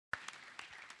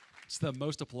It's the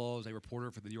most applause a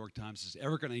reporter for the New York Times is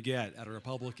ever going to get at a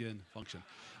Republican function.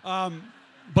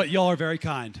 But y'all are very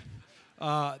kind.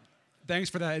 Thanks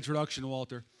for that introduction,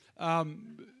 Walter.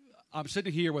 I'm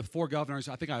sitting here with 4 governors.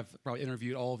 I think I've probably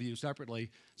interviewed all of you separately,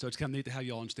 so it's kind of neat to have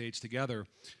you all on stage together.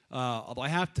 Although I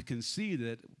have to concede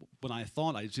that when I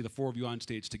thought I'd see the 4 of you on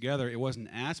stage together, it wasn't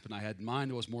Aspen I had in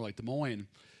mind. It was more like Des Moines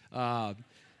here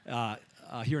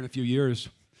in a few years.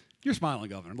 You're smiling,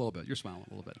 Governor, a little bit. You're smiling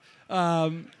a little bit.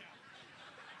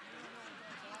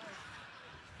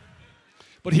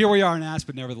 But here we are in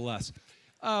Aspen, nevertheless.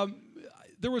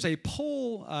 There was a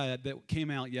poll that came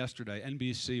out yesterday,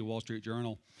 NBC, Wall Street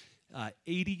Journal.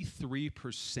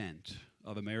 83%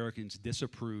 of Americans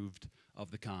disapproved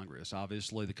of the Congress.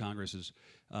 Obviously, the Congress is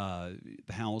the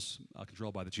House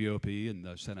controlled by the GOP and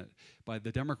the Senate by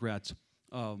the Democrats.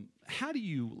 How do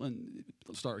you, and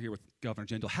let's start here with Governor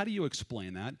Jindal, how do you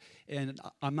explain that? And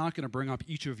I'm not going to bring up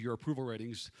each of your approval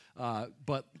ratings,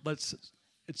 but it's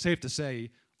safe to say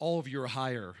all of you are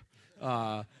higher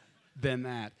than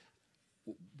that.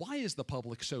 Why is the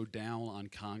public so down on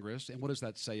Congress, and what does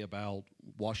that say about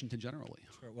Washington generally?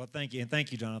 Sure. Well, thank you, and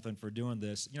thank you, Jonathan, for doing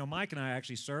this. You know, Mike and I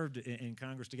actually served in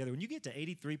Congress together. When you get to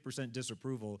 83%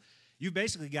 disapproval, you've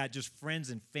basically got just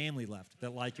friends and family left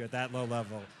that like you at that low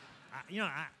level.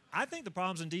 I think the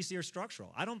problems in D.C. are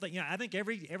structural. I don't think, I think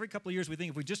every couple of years we think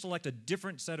if we just elect a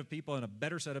different set of people and a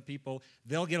better set of people,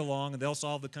 they'll get along and they'll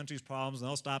solve the country's problems and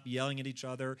they'll stop yelling at each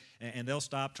other and they'll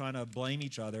stop trying to blame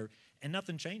each other. And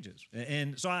nothing changes.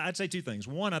 And so I'd say 2 things.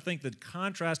 One, I think the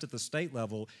contrast at the state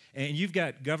level, and you've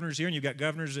got governors here and you've got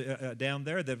governors down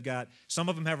there that have got, some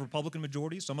of them have Republican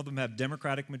majorities, some of them have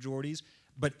Democratic majorities,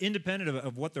 but independent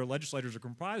of what their legislators are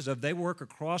comprised of, they work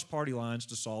across party lines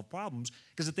to solve problems,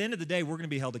 because at the end of the day, we're going to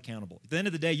be held accountable. At the end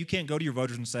of the day, you can't go to your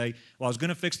voters and say, well, I was going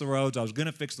to fix the roads, I was going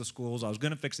to fix the schools, I was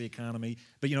going to fix the economy,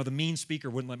 but, the mean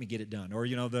speaker wouldn't let me get it done, or,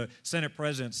 the Senate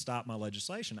president stopped my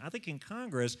legislation. I think in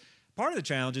Congress, part of the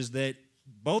challenge is that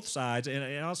both sides, and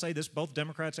I'll say this, both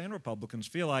Democrats and Republicans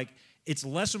feel like it's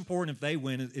less important if they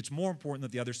win, it's more important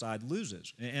that the other side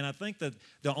loses. And I think that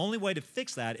the only way to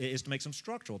fix that is to make some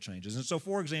structural changes. And so,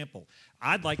 for example,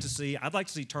 I'd like to see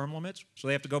term limits, so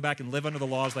they have to go back and live under the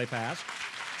laws they passed.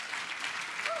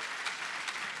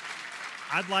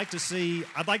 I'd like to see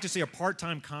a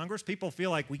part-time Congress. People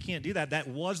feel like we can't do that. That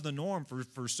was the norm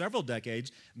for several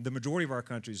decades, the majority of our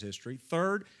country's history.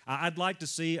 Third, I'd like to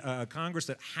see a Congress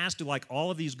that has to, like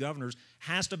all of these governors,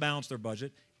 has to balance their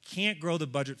budget, can't grow the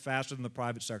budget faster than the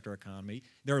private sector economy.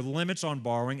 There are limits on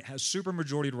borrowing, has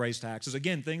supermajority to raise taxes.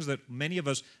 Again, things that many of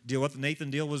us deal with. Nathan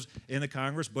Deal was in the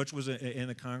Congress. Butch was in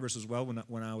the Congress as well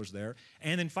when I was there.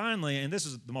 And then finally, and this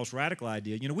is the most radical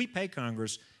idea, we pay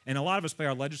Congress, and a lot of us pay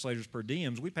our legislators per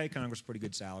diems. We pay Congress a pretty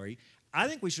good salary. I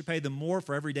think we should pay them more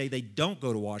for every day they don't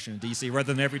go to Washington, D.C.,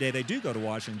 rather than every day they do go to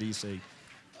Washington, D.C.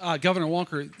 Governor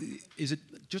Walker, is it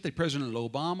just a President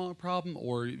Obama problem,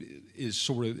 or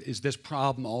is this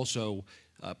problem also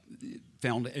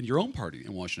found in your own party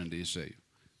in Washington, D.C.?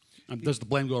 Does the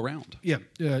blame go around? Yeah,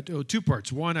 2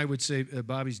 parts. One, I would say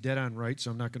Bobby's dead on right,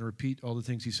 so I'm not going to repeat all the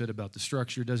things he said about the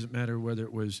structure. It doesn't matter whether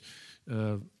it was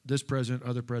this president,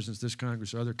 other presidents, this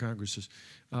Congress, or other Congresses.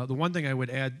 The one thing I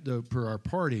would add, though, per our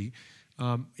party,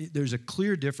 there's a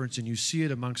clear difference, and you see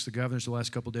it amongst the governors the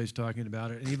last couple of days talking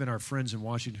about it, and even our friends in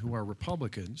Washington who are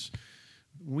Republicans.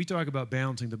 When we talk about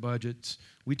balancing the budgets,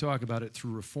 we talk about it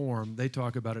through reform. They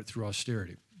talk about it through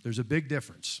austerity. There's a big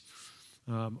difference.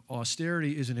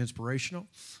 Austerity isn't inspirational.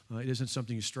 It isn't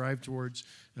something you strive towards.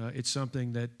 It's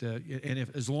something that,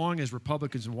 as long as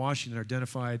Republicans in Washington are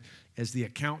identified as the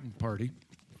accountant party,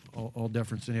 all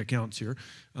deference to any accountants here,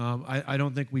 I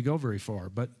don't think we go very far.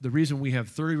 But the reason we have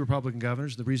 30 Republican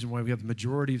governors, the reason why we have the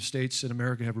majority of states in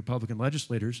America have Republican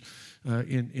legislators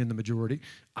in the majority,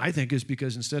 I think is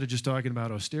because instead of just talking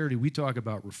about austerity, we talk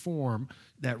about reform.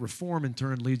 That reform, in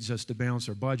turn, leads us to balance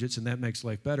our budgets, and that makes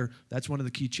life better. That's one of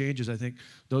the key changes I think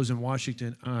those in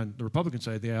Washington on the Republican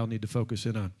side of the aisle need to focus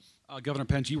in on. Governor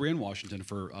Pence, you were in Washington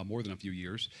for more than a few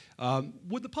years.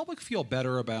 Would the public feel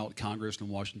better about Congress and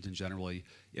Washington generally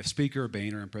if Speaker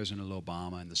Boehner and President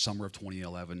Obama in the summer of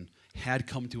 2011 had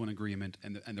come to an agreement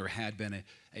and there had been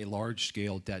a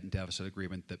large-scale debt and deficit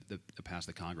agreement that passed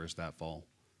the Congress that fall?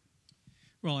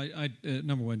 Well,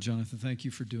 number one, Jonathan, thank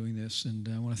you for doing this, and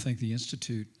I want to thank the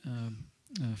Institute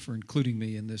for including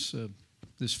me in this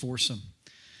foursome.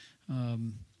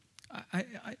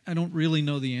 I don't really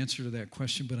know the answer to that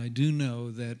question, but I do know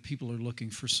that people are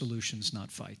looking for solutions,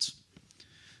 not fights.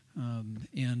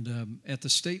 At the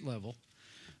state level,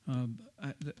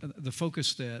 the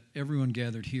focus that everyone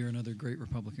gathered here and other great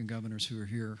Republican governors who are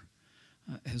here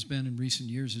has been in recent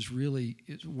years is really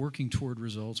working toward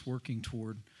results, working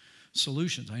toward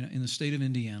solutions. In the state of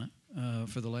Indiana,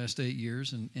 for the last 8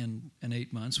 years and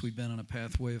 8 months, we've been on a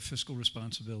pathway of fiscal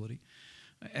responsibility,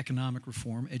 economic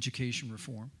reform, education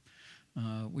reform.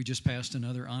 We just passed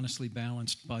another honestly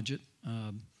balanced budget,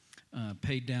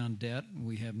 paid down debt.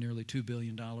 We have nearly $2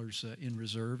 billion in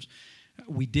reserves.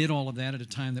 We did all of that at a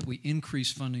time that we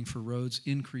increased funding for roads,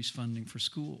 increased funding for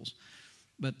schools.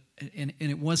 But and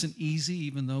it wasn't easy,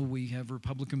 even though we have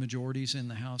Republican majorities in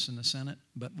the House and the Senate.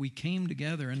 But we came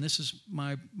together, and this is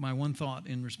my one thought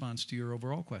in response to your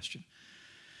overall question.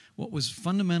 What was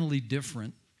fundamentally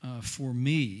different for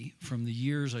me from the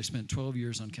years I spent 12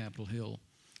 years on Capitol Hill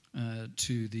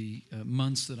to the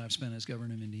months that I've spent as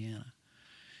governor of Indiana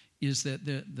is that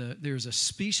there's a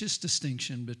specious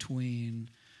distinction between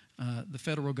the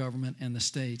federal government and the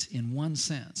states in one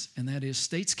sense, and that is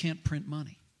states can't print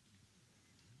money.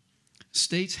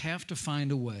 States have to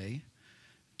find a way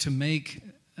to make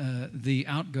the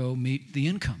outgo meet the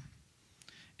income.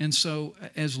 And so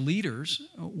as leaders,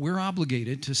 we're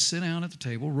obligated to sit down at the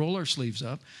table, roll our sleeves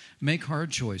up, make hard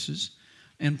choices,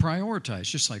 and prioritize,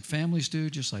 just like families do,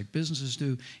 just like businesses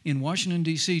do. In Washington,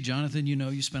 D.C., Jonathan, you know,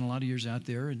 you spent a lot of years out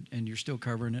there, and you're still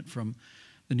covering it from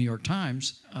the New York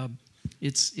Times.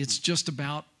 It's just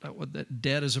about that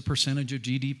debt as a percentage of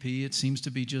GDP. It seems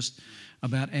to be just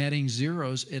about adding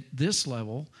zeros. At this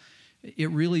level,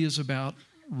 it really is about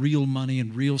real money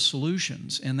and real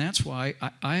solutions. And that's why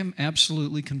I am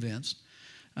absolutely convinced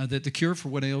that the cure for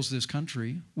what ails this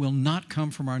country will not come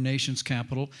from our nation's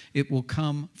capital. It will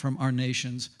come from our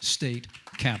nation's state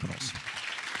capitals.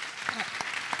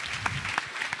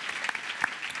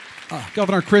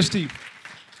 Governor Christie,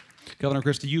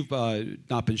 you've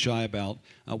not been shy about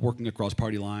working across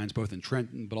party lines, both in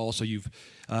Trenton, but also you've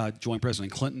joined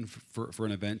President Clinton for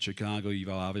an event in Chicago. You've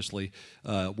obviously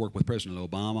worked with President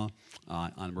Obama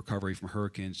on recovery from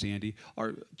Hurricane Sandy.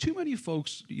 Are too many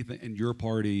folks in your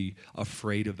party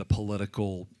afraid of the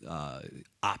political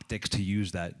optics, to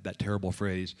use that terrible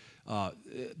phrase,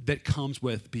 that comes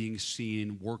with being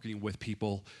seen working with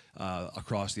people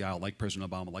across the aisle, like President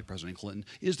Obama, like President Clinton?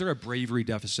 Is there a bravery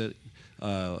deficit,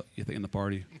 you think, in the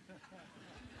party?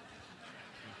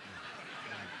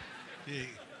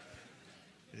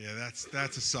 Yeah,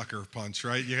 that's a sucker punch,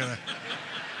 right? You gotta,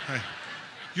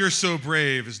 you're so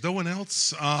brave. Is no one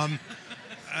else?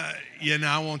 Yeah, no,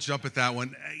 I won't jump at that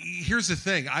one. Here's the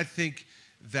thing. I think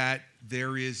that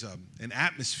there is an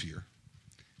atmosphere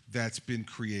that's been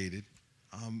created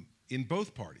in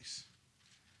both parties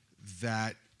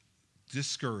that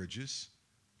discourages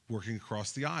working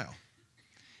across the aisle.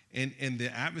 And the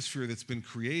atmosphere that's been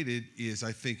created is,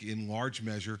 I think, in large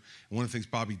measure, and one of the things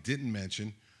Bobby didn't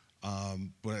mention,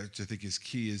 but which I think is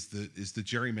key, is the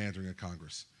gerrymandering of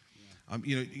Congress.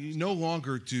 Yeah. You no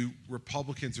longer do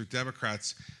Republicans or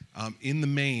Democrats in the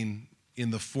main,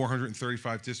 in the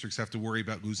 435 districts, have to worry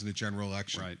about losing a general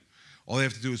election. Right. All they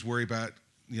have to do is worry about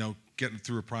getting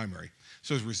through a primary.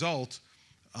 So as a result,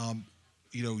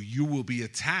 you will be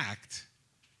attacked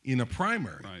in a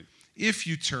primary. Right. If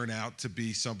you turn out to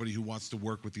be somebody who wants to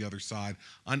work with the other side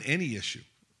on any issue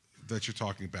that you're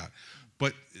talking about.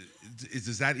 But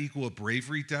does that equal a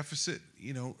bravery deficit?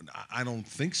 I don't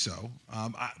think so.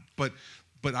 But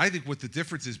I think what the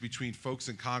difference is between folks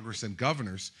in Congress and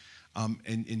governors,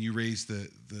 and you raised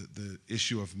the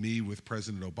issue of me with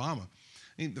President Obama.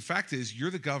 I mean, the fact is,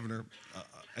 you're the governor.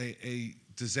 A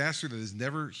disaster that has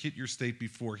never hit your state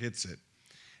before hits it.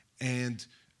 And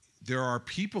there are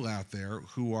people out there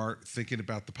who are thinking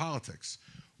about the politics.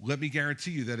 Let me guarantee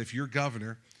you that if you're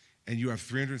governor and you have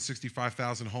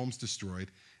 365,000 homes destroyed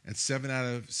and 7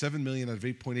 million out of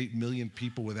 8.8 million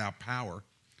people without power,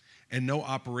 and no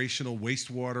operational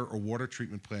wastewater or water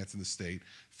treatment plants in the state,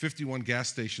 51 gas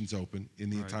stations open in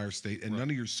the entire state, and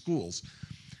none of your schools,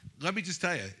 let me just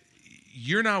tell you,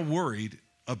 you're not worried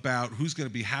about who's going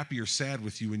to be happy or sad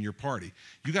with you in your party.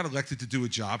 You got elected to do a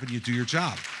job, and you do your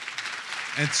job.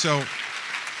 And so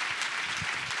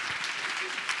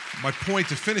my point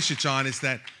to finish it, John, is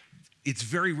that it's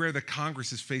very rare that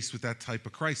Congress is faced with that type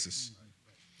of crisis.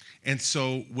 And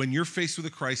so when you're faced with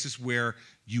a crisis where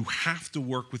you have to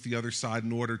work with the other side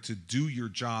in order to do your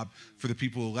job for the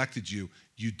people who elected you,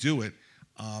 you do it.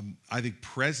 I think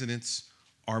presidents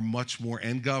are much more,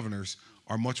 and governors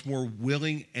are much more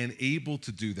willing and able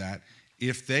to do that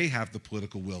if they have the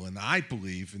political will. And I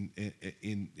believe,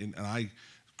 and I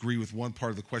agree with one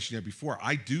part of the question you had before,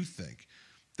 I do think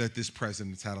that this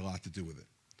president's had a lot to do with it.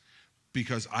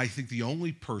 Because I think the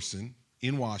only person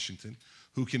in Washington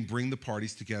who can bring the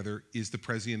parties together is the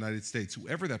President of the United States,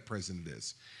 whoever that president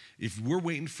is. If we're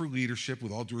waiting for leadership,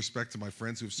 with all due respect to my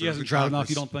friends who have served He hasn't in tried Congress, enough,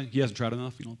 you don't think? He hasn't tried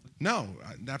enough, you don't think? No,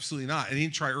 absolutely not. And he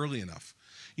didn't try early enough.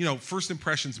 You know, first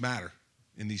impressions matter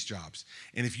in these jobs.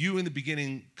 And if you in the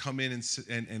beginning come in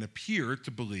and appear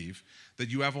to believe that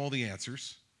you have all the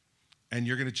answers and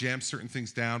you're going to jam certain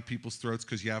things down people's throats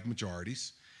because you have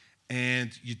majorities,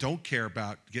 and you don't care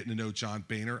about getting to know John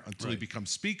Boehner until he becomes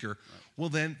Speaker, well,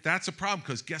 then that's a problem,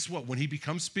 because guess what? When he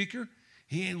becomes Speaker,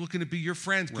 he ain't looking to be your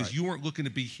friend, because you weren't looking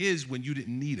to be his when you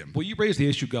didn't need him. Well, you raised the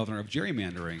issue, Governor, of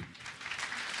gerrymandering.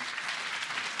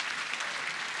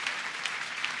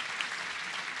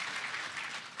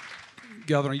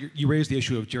 Governor, you raised the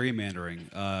issue of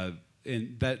gerrymandering,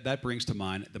 and that brings to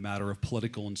mind the matter of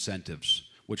political incentives,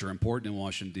 which are important in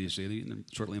Washington, D.C., and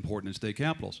certainly important in state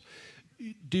capitals.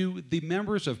 Do the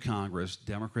members of Congress,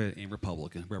 Democrat and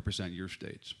Republican, represent your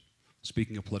states?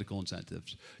 Speaking of political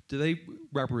incentives, do they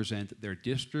represent their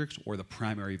districts or the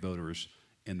primary voters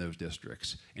in those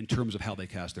districts in terms of how they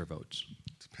cast their votes?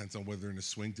 Depends on whether they're in a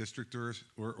swing district or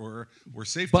safe But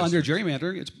district. under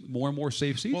gerrymandering, it's more and more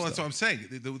safe seats. Well, that's though. what I'm saying.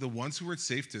 The ones who are in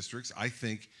safe districts, I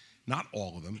think, not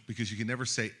all of them, because you can never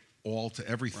say all to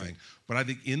everything. But I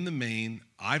think in the main,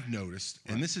 I've noticed,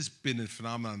 and this has been a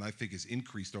phenomenon I think has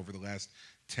increased over the last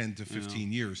 10 to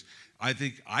 15 years. I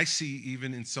think I see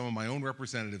even in some of my own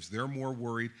representatives, they're more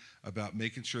worried about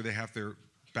making sure they have their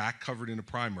back covered in a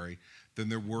primary than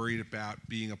they're worried about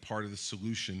being a part of the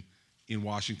solution in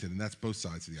Washington, and that's both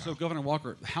sides of the aisle. So, Governor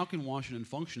Walker, how can Washington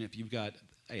function if you've got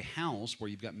a House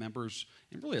where you've got members,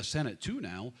 and really a Senate too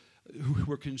now,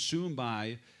 who are consumed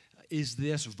by, is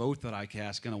this vote that I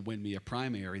cast going to win me a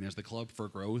primary? And is the Club for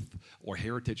Growth or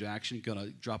Heritage Action going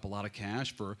to drop a lot of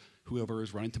cash for whoever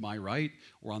is running to my right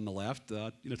or on the left,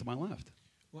 to my left?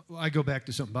 Well, I go back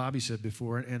to something Bobby said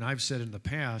before, and I've said in the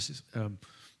past.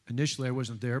 Initially, I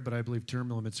wasn't there, but I believe term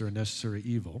limits are a necessary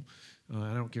evil.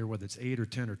 I don't care whether it's 8 or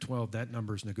 10 or 12, that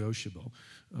number is negotiable.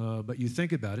 But you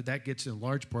think about it, that gets in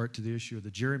large part to the issue of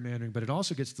the gerrymandering, but it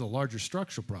also gets to the larger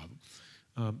structural problem.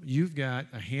 You've got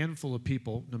a handful of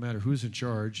people, no matter who's in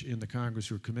charge in the Congress,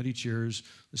 who are committee chairs,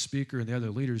 the Speaker, and the other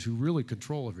leaders who really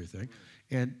control everything.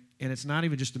 And it's not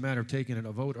even just a matter of taking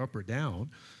a vote up or down.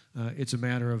 It's a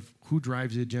matter of who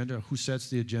drives the agenda, who sets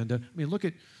the agenda. I mean, look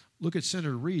at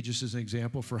Senator Reid, just as an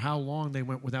example, for how long they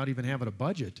went without even having a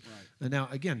budget. Right. And now,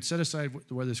 again, set aside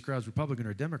whether this crowd's Republican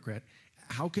or Democrat,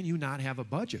 how can you not have a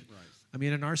budget? Right. I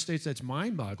mean, in our states, that's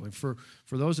mind-boggling. For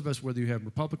those of us, whether you have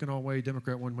Republican all way,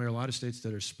 Democrat one way, or a lot of states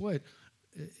that are split,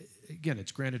 again,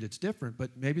 it's granted it's different,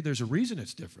 but maybe there's a reason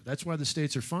it's different. That's why the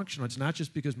states are functional. It's not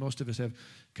just because most of us have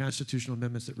constitutional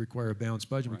amendments that require a balanced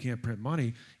budget. Right. We can't print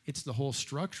money. It's the whole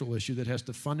structural issue that has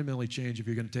to fundamentally change if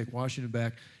you're going to take Washington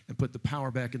back and put the power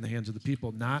back in the hands of the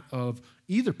people, not of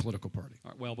either political party.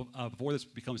 All right, well, before this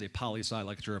becomes a poli-sci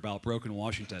lecture about broken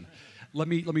Washington, let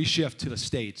me shift to the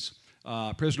states.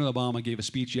 President Obama gave a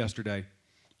speech yesterday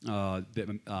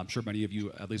that I'm sure many of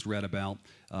you at least read about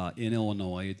in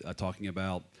Illinois, talking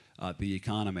about the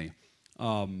economy.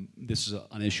 This is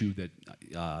an issue that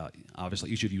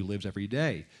obviously each of you lives every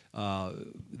day.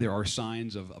 There are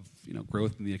signs of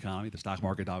growth in the economy. The stock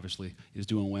market obviously is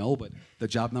doing well, but the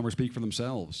job numbers speak for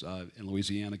themselves. In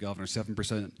Louisiana, Governor,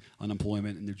 7%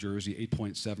 unemployment. In New Jersey,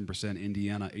 8.7%.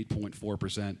 Indiana,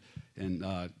 8.4%.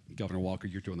 And Governor Walker,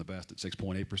 you're doing the best at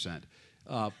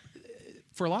 6.8%.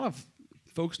 For a lot of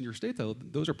folks in your state, though,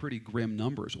 those are pretty grim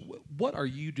numbers. What are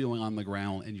you doing on the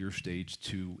ground in your states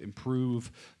to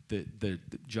improve the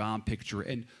job picture?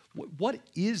 And what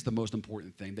is the most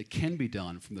important thing that can be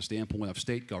done from the standpoint of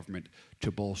state government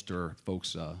to bolster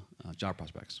folks' job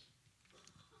prospects?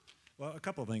 Well, a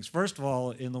couple of things. First of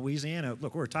all, in Louisiana,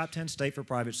 look, we're a top 10 state for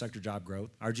private sector job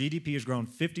growth. Our GDP has grown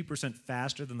 50%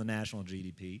 faster than the national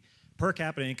GDP. Per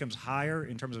capita income's higher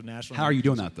in terms of national. How are you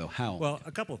doing that, though? How? Well,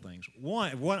 a couple of things.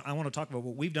 One, I want to talk about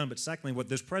what we've done, but secondly, what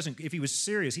this president, if he was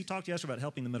serious, he talked yesterday about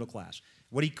helping the middle class,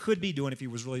 what he could be doing if he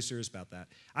was really serious about that.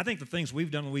 I think the things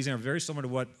we've done in Louisiana are very similar to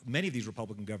what many of these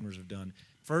Republican governors have done.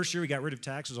 First year, we got rid of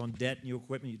taxes on debt, new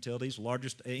equipment, utilities,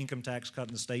 largest income tax cut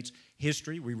in the state's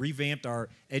history. We revamped our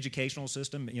educational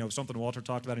system, something Walter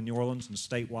talked about in New Orleans and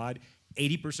statewide.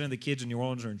 80% of the kids in New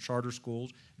Orleans are in charter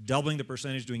schools, doubling the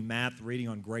percentage doing math, reading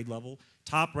on grade level.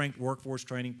 top-ranked workforce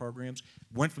training programs,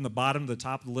 went from the bottom to the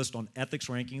top of the list on ethics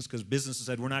rankings because businesses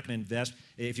said we're not going to invest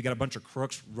if you got a bunch of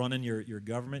crooks running your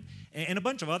government, and a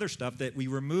bunch of other stuff that we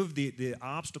removed the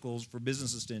obstacles for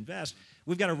businesses to invest.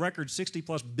 We've got a record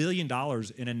 $60+ billion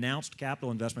in announced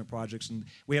capital investment projects, and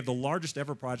we have the largest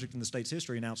ever project in the state's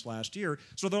history announced last year.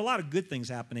 So there are a lot of good things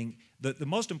happening. The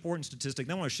most important statistic,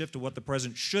 then I want to shift to what the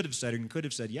president should have said and could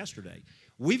have said yesterday.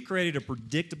 We've created a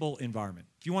predictable environment.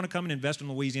 If you want to come and invest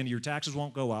in Louisiana, your taxes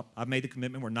won't go up. I've made the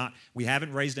commitment. We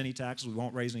haven't raised any taxes. We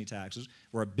won't raise any taxes.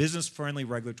 We're a business-friendly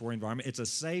regulatory environment. It's a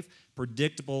safe,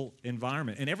 predictable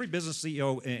environment. And every business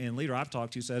CEO and leader I've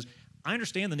talked to says, I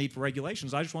understand the need for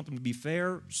regulations. I just want them to be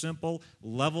fair, simple,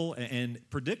 level, and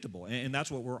predictable. And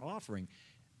that's what we're offering.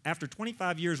 After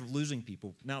 25 years of losing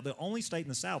people, now the only state in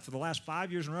the South, for the last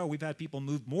 5 years in a row, we've had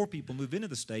more people move into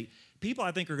the state. People,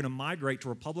 I think, are going to migrate to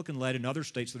Republican-led in other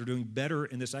states that are doing better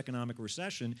in this economic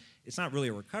recession. It's not really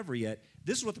a recovery yet.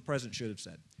 This is what the president should have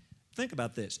said. Think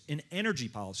about this. In energy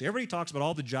policy, everybody talks about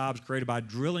all the jobs created by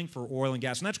drilling for oil and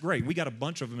gas, and that's great. We got a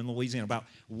bunch of them in Louisiana. About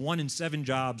 1 in 7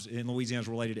 jobs in Louisiana is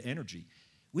related to energy.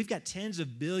 We've got tens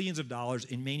of billions of dollars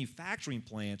in manufacturing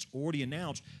plants already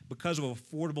announced because of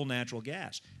affordable natural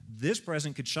gas. This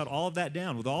president could shut all of that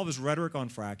down with all of his rhetoric on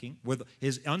fracking, with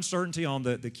his uncertainty on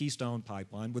the Keystone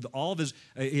pipeline, with all of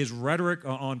his rhetoric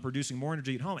on producing more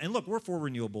energy at home. And look, we're for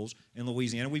renewables in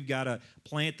Louisiana. We've got a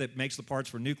plant that makes the parts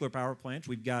for nuclear power plants.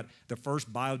 We've got the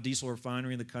first biodiesel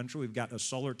refinery in the country. We've got a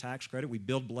solar tax credit. We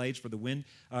build blades for the wind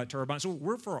turbines. So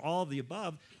we're for all of the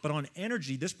above. But on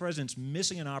energy, this president's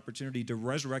missing an opportunity to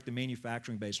resurrect the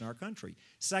manufacturing base in our country.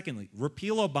 Secondly,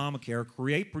 repeal Obamacare,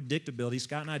 create predictability.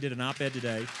 Scott and I did an op-ed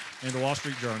today in the Wall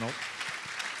Street Journal.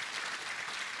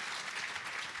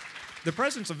 The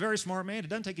president's a very smart man. It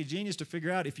doesn't take a genius to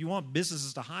figure out if you want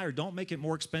businesses to hire, don't make it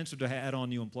more expensive to add on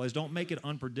new employees. Don't make it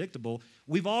unpredictable.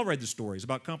 We've all read the stories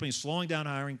about companies slowing down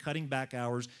hiring, cutting back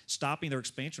hours, stopping their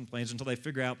expansion plans until they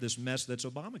figure out this mess that's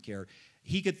Obamacare.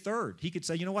 He could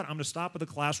say, you know what, I'm going to stop with the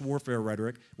class warfare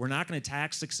rhetoric. We're not going to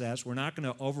tax success. We're not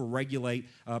going to over-regulate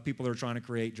people that are trying to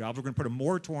create jobs. We're going to put a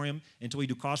moratorium until we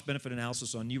do cost-benefit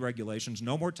analysis on new regulations.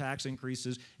 No more tax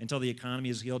increases until the economy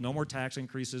is healed. No more tax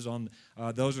increases on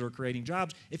those that are creating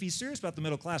jobs. If he's serious about the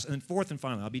middle class, and then fourth and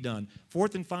finally, I'll be done.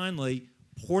 Fourth and finally,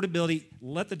 portability,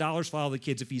 let the dollars follow the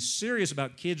kids. If he's serious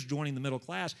about kids joining the middle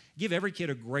class, give every kid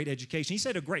a great education. He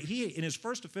said in his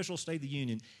first official State of the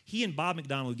Union, he and Bob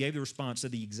McDonnell, who gave the response,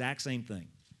 said the exact same thing.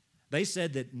 They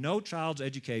said that no child's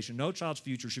education, no child's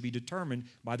future should be determined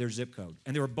by their zip code.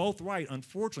 And they were both right.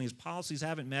 Unfortunately, his policies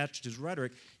haven't matched his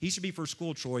rhetoric. He should be for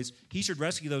school choice. He should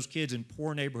rescue those kids in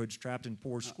poor neighborhoods trapped in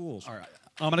poor schools. All right.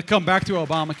 I'm going to come back to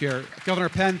Obamacare. Governor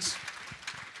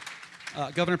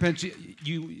Pence,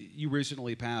 you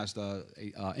recently passed an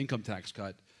income tax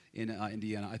cut in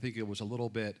Indiana. I think it was a little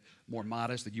bit more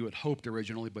modest than you had hoped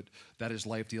originally, but that is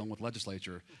life dealing with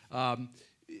legislature.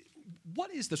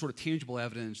 What is the sort of tangible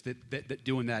evidence that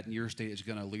doing that in your state is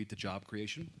going to lead to job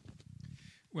creation?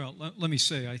 Well, let me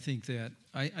say, I think that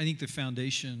I think the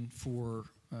foundation for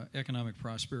economic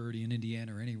prosperity in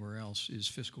Indiana or anywhere else is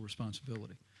fiscal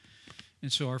responsibility.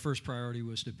 And so our first priority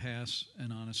was to pass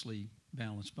an honestly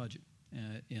balanced budget,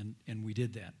 and we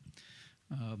did that,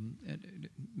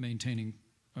 maintaining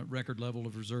a record level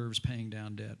of reserves, paying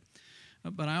down debt.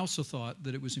 But I also thought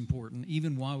that it was important,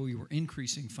 even while we were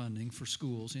increasing funding for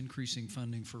schools, increasing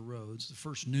funding for roads, the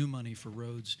first new money for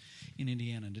roads in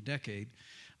Indiana in a decade,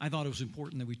 I thought it was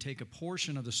important that we take a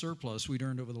portion of the surplus we'd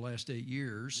earned over the last 8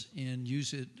 years and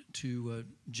use it to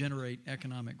generate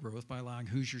economic growth by allowing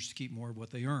Hoosiers to keep more of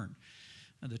what they earn.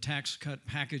 The tax cut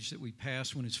package that we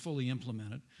passed, when it's fully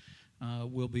implemented,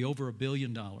 will be over $1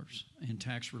 billion in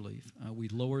tax relief. We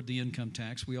lowered the income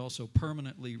tax. We also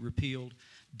permanently repealed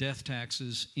death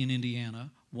taxes in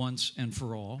Indiana once and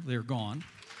for all. They're gone.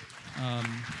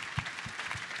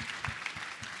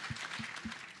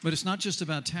 But it's not just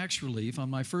about tax relief. On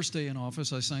my first day in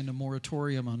office, I signed a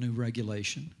moratorium on new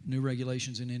regulation. New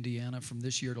regulations in Indiana from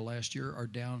this year to last year are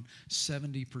down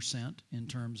 70% in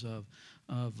terms of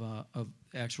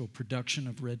actual production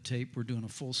of red tape. We're doing a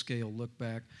full-scale look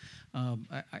back.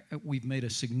 We've made a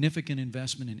significant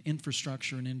investment in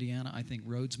infrastructure in Indiana. I think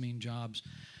roads mean jobs.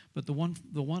 But the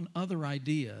one other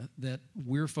idea that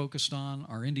we're focused on,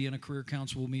 our Indiana Career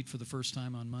Council will meet for the first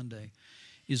time on Monday,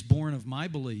 is born of my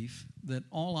belief that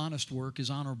all honest work is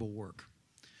honorable work.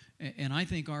 And I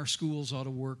think our schools ought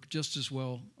to work just as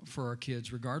well for our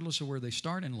kids, regardless of where they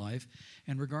start in life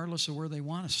and regardless of where they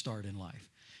want to start in life.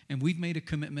 And we've made a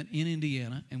commitment in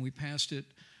Indiana, and we passed it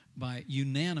by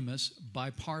unanimous,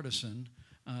 bipartisan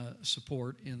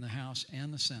support in the House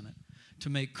and the Senate, to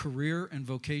make career and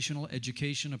vocational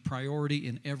education a priority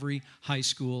in every high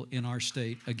school in our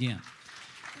state again.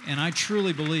 And I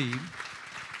truly believe,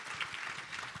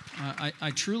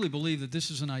 I truly believe that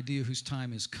this is an idea whose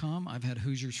time has come. I've had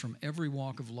Hoosiers from every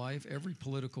walk of life, every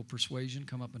political persuasion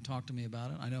come up and talk to me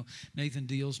about it. I know Nathan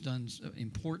Deal's done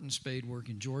important spade work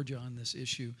in Georgia on this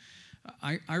issue.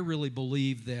 I really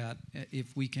believe that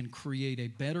if we can create a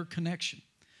better connection,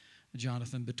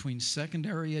 Jonathan, between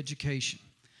secondary education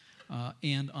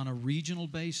and on a regional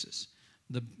basis,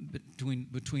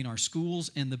 between our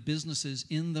schools and the businesses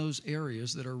in those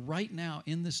areas that are right now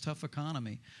in this tough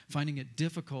economy, finding it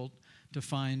difficult to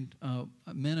find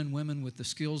men and women with the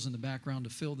skills and the background to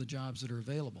fill the jobs that are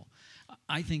available.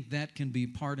 I think that can be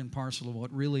part and parcel of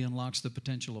what really unlocks the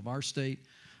potential of our state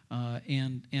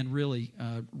and really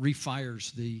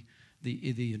refires the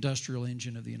industrial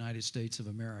engine of the United States of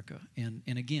America. And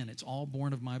again, it's all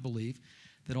born of my belief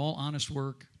that all honest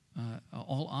work,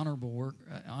 all honorable work,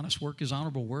 honest work is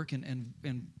honorable work,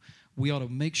 and we ought to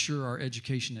make sure our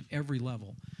education at every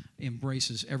level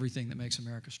embraces everything that makes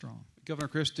America strong. Governor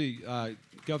Christie,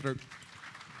 Governor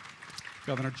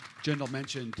Jindal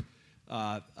mentioned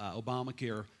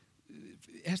Obamacare.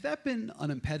 Has that been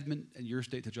an impediment in your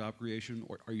state to job creation,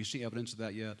 or are you seeing evidence of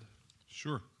that yet?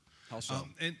 Sure. How so?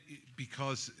 And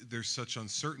because there's such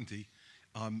uncertainty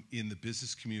in the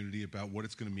business community about what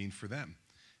it's going to mean for them.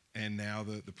 And now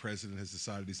the president has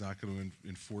decided he's not going to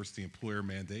enforce the employer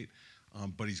mandate,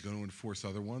 but he's going to enforce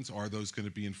other ones. Are those going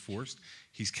to be enforced?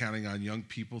 He's counting on young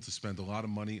people to spend a lot of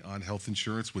money on health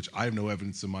insurance, which I have no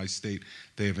evidence in my state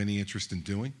they have any interest in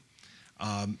doing.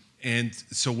 And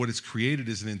so what it's created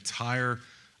is an entire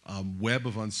web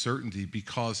of uncertainty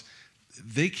because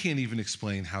they can't even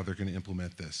explain how they're going to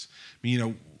implement this. I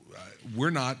mean,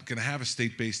 we're not going to have a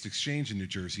state-based exchange in New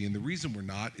Jersey, and the reason we're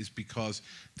not is because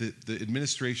the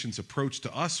administration's approach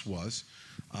to us was,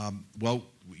 well,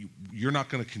 you're not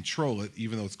going to control it,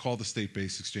 even though it's called the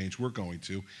state-based exchange, we're going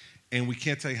to, and we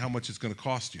can't tell you how much it's going to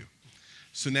cost you.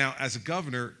 So now, as a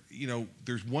governor,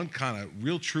 there's one kind of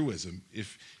real truism.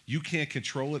 If you can't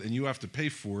control it and you have to pay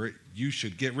for it, you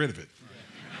should get rid of it.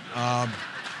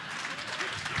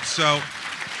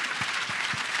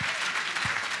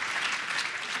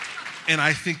 And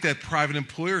I think that private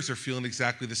employers are feeling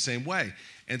exactly the same way.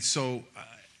 And so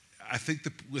I think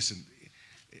listen,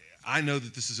 I know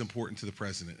that this is important to the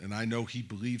president, and I know he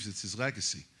believes it's his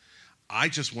legacy. I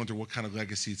just wonder what kind of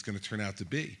legacy it's going to turn out to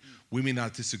be. We may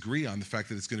not disagree on the fact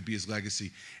that it's going to be his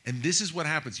legacy. And this is what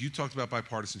happens. You talked about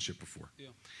bipartisanship before. Yeah.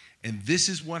 And this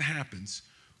is what happens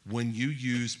when you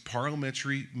use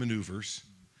parliamentary maneuvers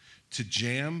to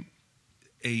jam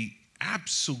an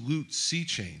absolute sea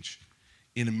change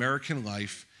in American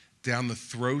life down the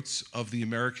throats of the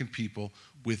American people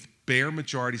with bare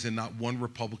majorities and not one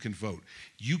Republican vote.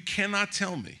 You cannot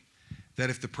tell me that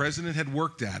if the president had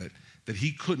worked at it, that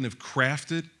he couldn't have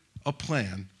crafted a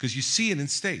plan, because you see it in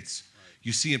states.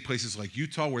 You see in places like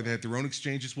Utah where they had their own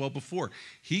exchanges well before.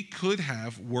 He could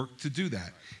have worked to do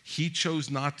that. He chose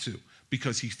not to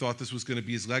because he thought this was going to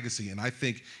be his legacy, and I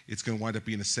think it's going to wind up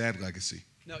being a sad legacy.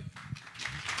 No.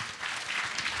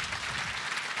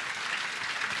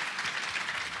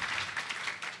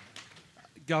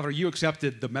 Governor, you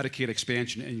accepted the Medicaid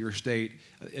expansion in your state.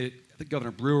 I think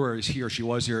Governor Brewer is here. She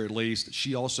was here at least.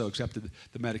 She also accepted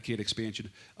the Medicaid expansion.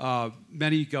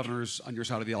 Many governors on your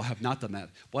side of the aisle have not done that.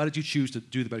 Why did you choose to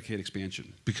do the Medicaid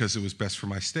expansion? Because it was best for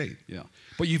my state. Yeah.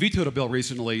 But you vetoed a bill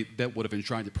recently that would have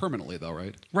enshrined it permanently, though,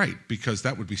 right? Right, because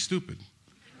that would be stupid.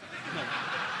 No.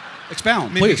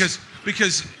 Expound, please.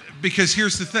 Because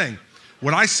here's the thing.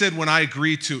 What I said when I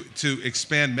agreed to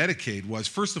expand Medicaid was,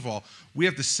 first of all, we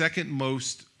have the second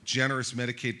most generous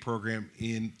Medicaid program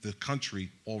in the country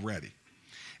already.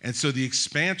 And so the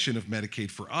expansion of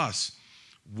Medicaid for us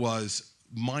was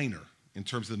minor in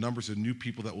terms of the numbers of new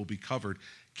people that will be covered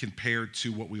compared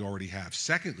to what we already have.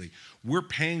 Secondly, we're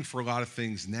paying for a lot of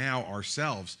things now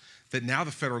ourselves that now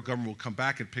the federal government will come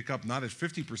back and pick up not at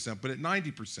 50%, but at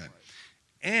 90%. Right.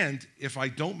 And if I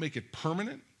don't make it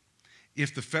permanent,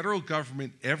 if the federal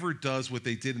government ever does what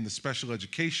they did in the special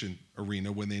education arena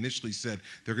when they initially said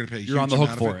they're going to pay a huge amount of it. You're on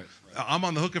the hook for it. I'm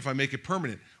on the hook if I make it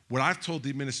permanent. What I've told the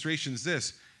administration is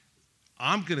this: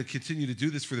 I'm going to continue to do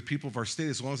this for the people of our state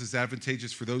as long as it's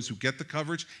advantageous for those who get the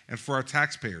coverage and for our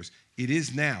taxpayers. It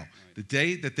is now. Right. The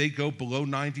day that they go below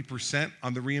 90%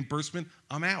 on the reimbursement,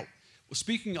 I'm out. Well,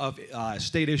 speaking of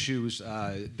state issues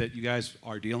that you guys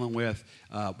are dealing with,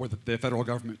 where the federal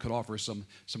government could offer some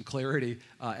clarity,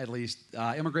 at least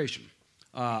immigration.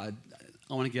 I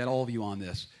want to get all of you on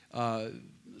this.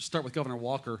 Start with Governor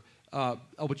Walker.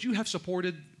 Would you have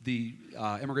supported the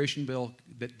immigration bill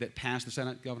that passed the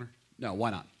Senate, Governor? No,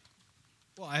 why not?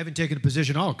 Well, I haven't taken a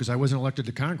position at all because I wasn't elected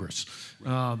to Congress.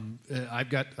 I've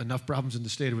got enough problems in the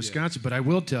state of Wisconsin, but I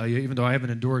will tell you, even though I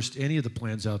haven't endorsed any of the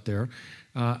plans out there,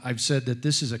 I've said that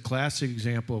this is a classic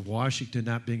example of Washington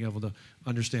not being able to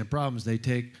understand problems. They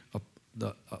take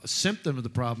a symptom of the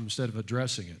problem instead of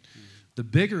addressing it. The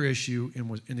bigger issue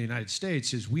in the United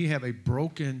States is we have a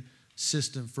broken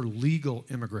system for legal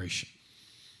immigration.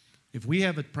 If we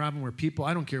have a problem where people,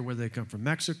 I don't care whether they come from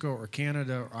Mexico or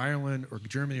Canada or Ireland or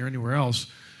Germany or anywhere else,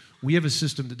 we have a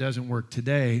system that doesn't work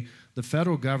today. The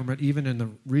federal government, even in the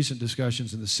recent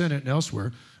discussions in the Senate and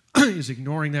elsewhere, is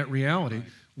ignoring that reality. Right.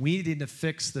 We need to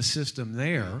fix the system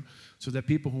there so that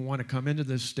people who want to come into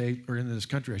this state, or into this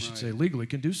country, I should say, legally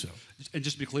can do so. And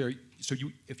just to be clear, so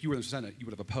if you were in the Senate, you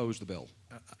would have opposed the bill?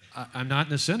 I'm not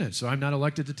in the Senate, so I'm not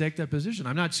elected to take that position.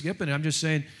 I'm not skipping it. I'm just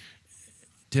saying,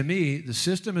 to me, the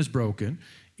system is broken.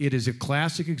 It is a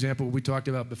classic example of what we talked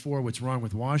about before. What's wrong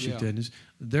with Washington is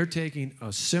they're taking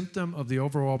a symptom of the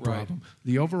overall problem,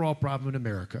 the overall problem in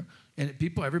America. And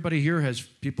everybody here has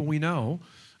people we know,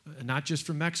 not just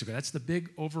from Mexico. That's the big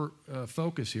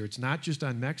focus here. It's not just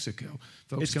on Mexico.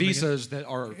 Folks it's visas that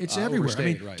are It's everywhere. I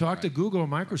mean, talk to right. Google or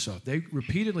Microsoft. They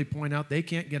repeatedly point out they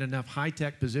can't get enough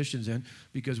high-tech positions in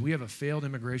because we have a failed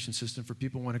immigration system for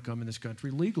people who want to come in this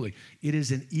country legally. It is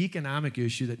an economic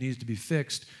issue that needs to be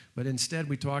fixed, but instead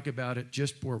we talk about it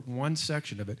just for one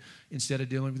section of it instead of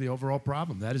dealing with the overall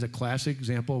problem. That is a classic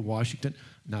example of Washington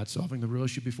not solving the real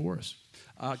issue before us.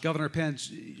 Governor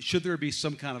Pence, should there be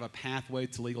some kind of a pathway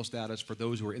to legal status for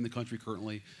those who are in the country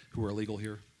currently who are illegal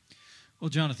here? Well,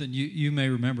 Jonathan, you may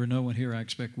remember, no one here I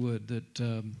expect would, that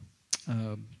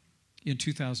in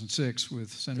 2006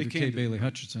 with Senator Kay Bailey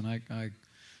Hutchinson,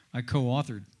 I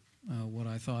co-authored what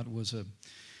I thought was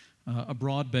a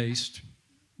broad-based,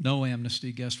 no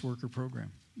amnesty guest worker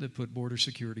program that put border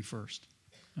security first.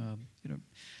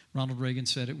 Ronald Reagan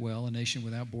said it well, a nation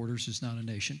without borders is not a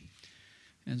nation.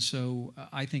 And so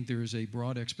I think there is a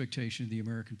broad expectation of the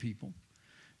American people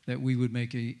that we would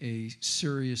make a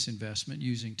serious investment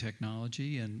using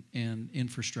technology and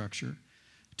infrastructure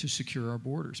to secure our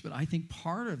borders. But I think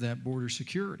part of that border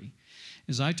security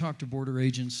is I talked to border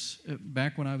agents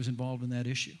back when I was involved in that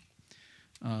issue.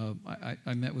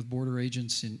 I met with border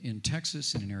agents in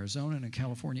Texas and in Arizona and in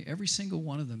California. Every single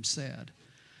one of them said,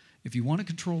 if you want to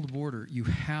control the border, you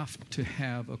have to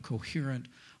have a coherent,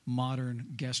 modern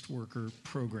guest worker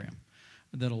program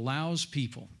that allows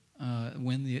people,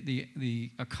 when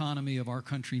the economy of our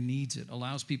country needs it,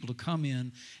 allows people to come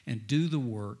in and do the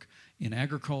work in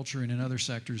agriculture and in other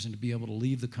sectors and to be able to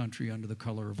leave the country under the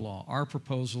color of law. Our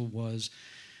proposal was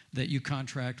that you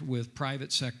contract with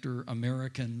private sector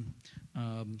American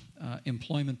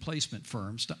employment placement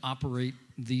firms to operate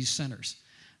these centers.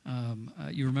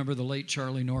 You remember the late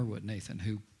Charlie Norwood, Nathan,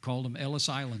 who called them Ellis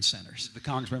Island centers. The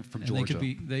congressman from and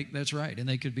Georgia. That's right, and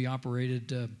they could be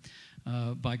operated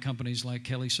by companies like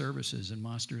Kelly Services and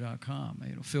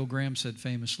Monster.com. Phil Graham said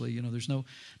famously, there's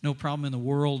no problem in the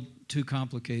world too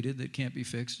complicated that can't be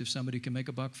fixed if somebody can make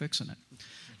a buck fixing it.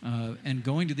 And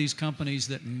going to these companies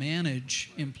that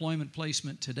manage employment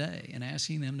placement today and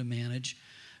asking them to manage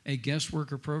a guest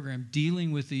worker program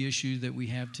dealing with the issue that we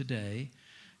have today,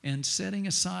 and setting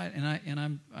aside,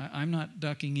 and I'm not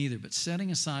ducking either, but setting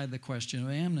aside the question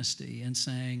of amnesty and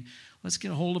saying, let's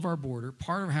get a hold of our border.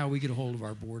 Part of how we get a hold of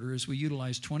our border is we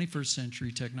utilize 21st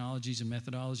century technologies and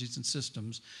methodologies and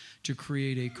systems to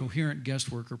create a coherent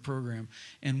guest worker program.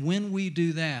 And when we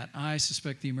do that, I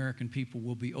suspect the American people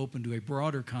will be open to a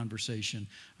broader conversation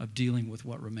of dealing with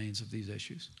what remains of these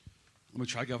issues. Let me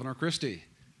try Governor Christie.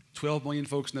 12 million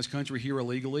folks in this country here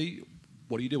illegally.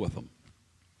 What do you do with them?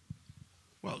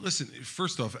 Well, listen,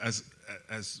 first off,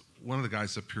 as one of the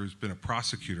guys up here who's been a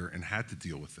prosecutor and had to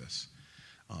deal with this,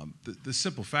 the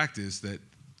simple fact is that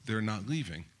they're not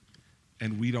leaving,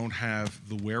 and we don't have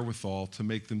the wherewithal to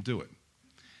make them do it.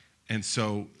 And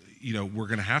so, we're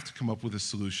going to have to come up with a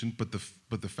solution, but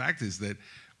the fact is that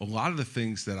a lot of the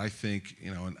things that I think,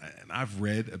 and I've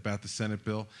read about the Senate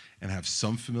bill and have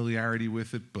some familiarity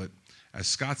with it, but as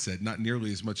Scott said, not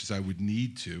nearly as much as I would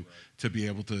need to be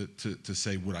able to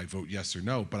say, would I vote yes or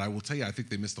no? But I will tell you, I think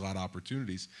they missed a lot of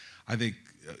opportunities. I think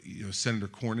Senator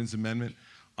Cornyn's amendment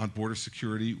on border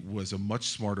security was a much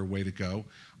smarter way to go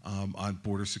on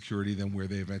border security than where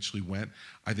they eventually went.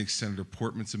 I think Senator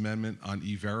Portman's amendment on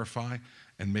E-Verify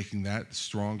and making that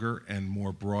stronger and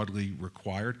more broadly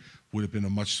required would have been a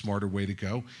much smarter way to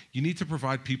go. You need to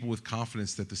provide people with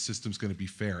confidence that the system's going to be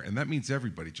fair, and that means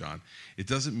everybody, John. It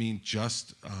doesn't mean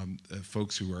just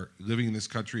folks who are living in this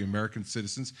country, American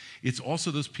citizens. It's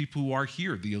also those people who are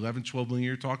here, the 11, 12 million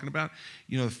you're talking about.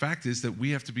 You know, the fact is that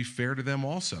we have to be fair to them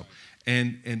also.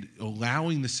 And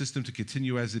allowing the system to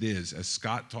continue as it is, as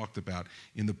Scott talked about,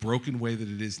 in the broken way that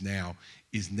it is now,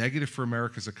 is negative for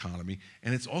America's economy,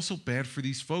 and it's also bad for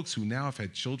these folks who now have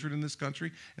had children in this country,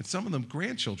 and some of them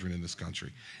grandchildren in this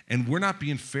country. And we're not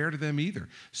being fair to them either.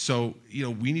 So, you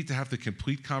know, we need to have the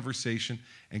complete conversation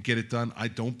and get it done. I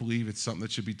don't believe it's something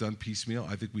that should be done piecemeal.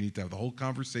 I think we need to have the whole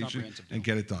conversation and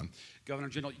get it done. Governor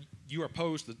Jindal, you are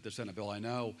opposed to the Senate bill, I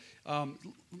know.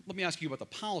 Let me ask you about the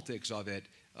politics of it.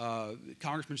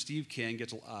 Congressman Steve King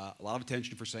gets a lot of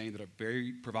attention for saying that are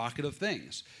very provocative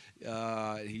things.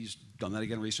 He's done that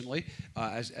again recently.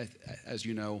 As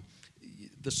you know,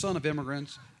 the son of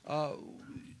immigrants,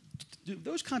 do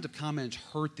those kinds of comments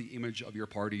hurt the image of your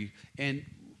party? And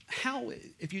how,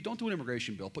 if you don't do an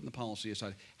immigration bill, putting the policy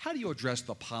aside, how do you address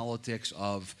the politics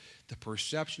of the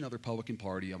perception of the Republican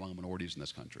Party among minorities in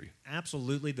this country?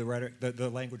 Absolutely, the rhetoric, the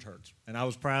language hurts, and I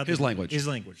was proud. His language,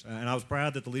 and I was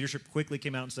proud that the leadership quickly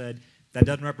came out and said that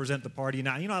doesn't represent the party.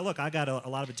 Now, you know, look, I got a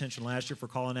lot of attention last year for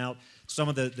calling out some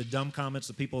of the dumb comments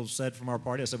that people said from our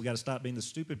party. I said we got to stop being the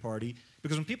stupid party,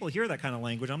 because when people hear that kind of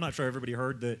language, I'm not sure everybody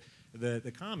heard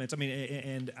the comments. I mean,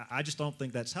 and I just don't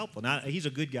think that's helpful. Now, he's a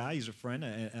good guy, he's a friend,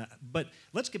 but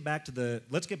let's get back to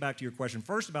your question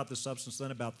first about the substance,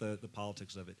 then about the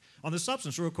politics of it. On the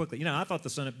substance, real quickly, you know, I thought the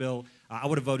Senate bill, I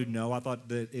would have voted no. I thought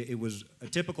that it was a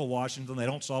typical Washington. They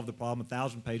don't solve the problem.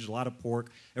 1,000 pages, a lot of pork.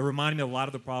 It reminded me of a lot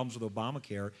of the problems with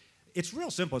Obamacare. It's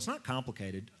real simple. It's not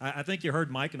complicated. I think you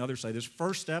heard Mike and others say this.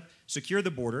 First step, secure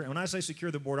the border. And when I say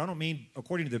secure the border, I don't mean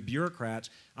according to the bureaucrats.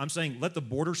 I'm saying let the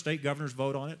border state governors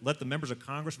vote on it. Let the members of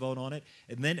Congress vote on it.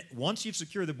 And then once you've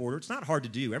secured the border, it's not hard to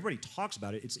do. Everybody talks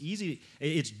about it. It's easy.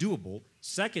 It's doable.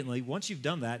 Secondly, once you've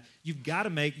done that, you've got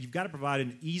to provide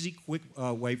an easy, quick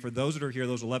way for those that are here,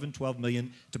 those 11, 12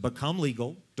 million, to become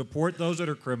legal, deport those that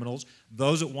are criminals,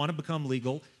 those that want to become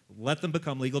legal. Let them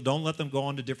become legal. Don't let them go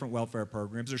on to different welfare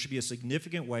programs. There should be a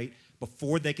significant wait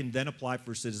before they can then apply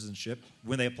for citizenship.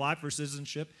 When they apply for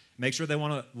citizenship, make sure they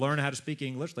want to learn how to speak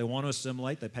English. They want to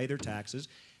assimilate. They pay their taxes.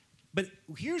 But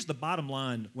here's the bottom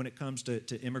line when it comes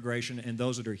to immigration and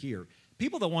those that are here.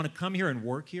 People that want to come here and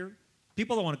work here,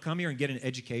 people that want to come here and get an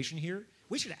education here,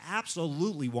 we should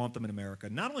absolutely want them in America,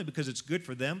 not only because it's good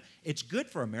for them, it's good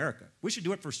for America. We should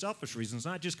do it for selfish reasons,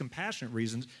 not just compassionate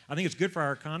reasons. I think it's good for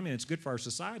our economy and it's good for our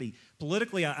society.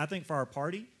 Politically, I think for our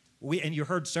party, and you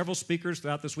heard several speakers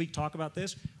throughout this week talk about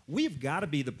this, we've got to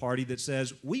be the party that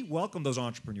says we welcome those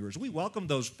entrepreneurs, we welcome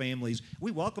those families,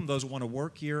 we welcome those who want to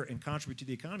work here and contribute to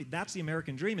the economy. That's the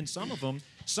American dream, and some of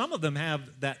them have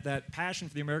that passion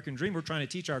for the American dream we're trying to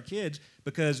teach our kids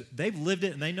because they've lived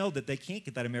it and they know that they can't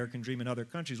get that American dream in other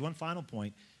countries. One final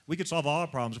point, we could solve all our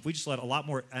problems if we just let a lot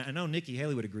more, I know Nikki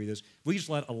Haley would agree with this, if we just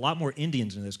let a lot more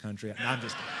Indians in this country. I'm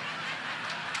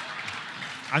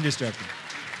just joking.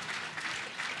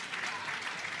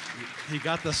 He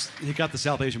got the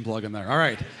South Asian plug in there. All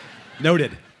right,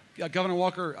 noted. Governor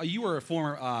Walker, you were a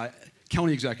former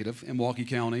county executive in Milwaukee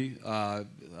County.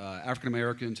 African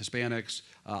Americans, Hispanics,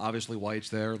 obviously whites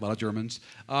there, a lot of Germans.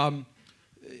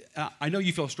 I know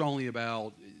you feel strongly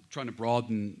about trying to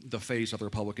broaden the face of the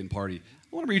Republican Party.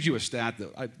 I want to read you a stat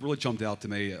that really jumped out to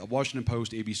me. A Washington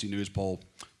Post, ABC News poll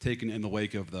taken in the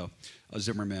wake of the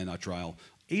Zimmerman trial.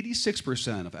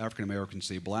 86% of African Americans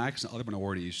say blacks and other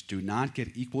minorities do not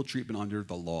get equal treatment under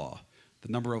the law. The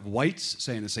number of whites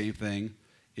saying the same thing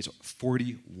is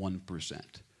 41%.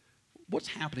 What's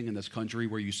happening in this country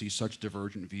where you see such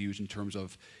divergent views in terms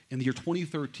of, in the year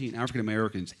 2013, African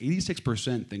Americans,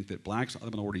 86% think that blacks and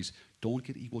other minorities don't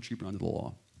get equal treatment under the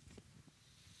law?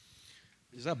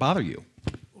 Does that bother you?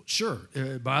 Sure,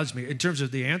 it bothers me. In terms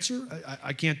of the answer,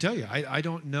 I can't tell you. I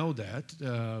don't know that.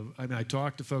 I mean, I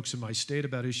talk to folks in my state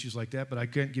about issues like that, but I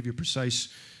can't give you a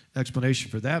precise explanation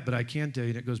for that. But I can tell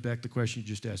you, and it goes back to the question you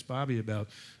just asked Bobby about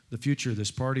the future of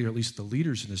this party, or at least the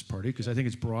leaders in this party, because I think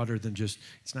it's broader than just,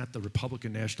 it's not the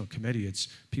Republican National Committee, it's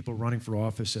people running for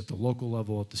office at the local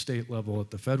level, at the state level,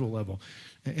 at the federal level.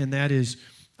 And that is,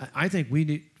 I think we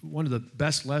need, one of the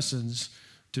best lessons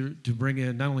to bring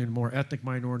in not only more ethnic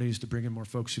minorities, to bring in more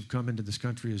folks who've come into this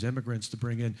country as immigrants, to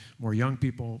bring in more young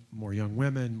people, more young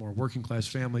women, more working class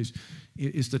families,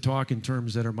 is to talk in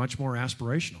terms that are much more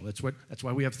aspirational. That's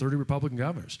why we have 30 Republican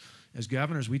governors. As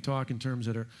governors, we talk in terms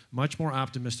that are much more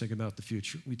optimistic about the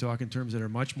future. We talk in terms that are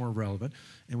much more relevant,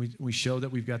 and we show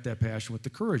that we've got that passion with the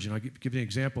courage. And I'll give you an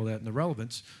example of that in the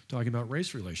relevance, talking about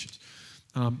race relations.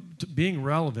 Being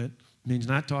relevant means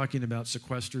not talking about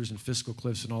sequesters and fiscal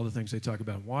cliffs and all the things they talk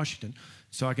about in Washington.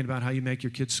 It's talking about how you make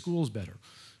your kids' schools better.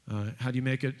 How do you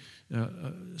make it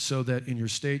so that in your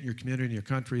state, in your community, in your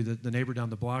country, that the neighbor down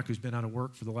the block who's been out of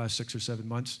work for the last 6 or 7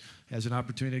 months has an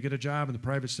opportunity to get a job in the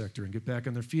private sector and get back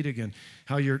on their feet again?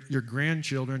 How your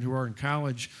grandchildren who are in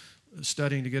college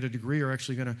studying to get a degree are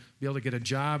actually going to be able to get a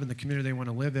job in the community they want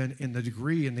to live in the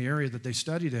degree in the area that they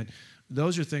studied in.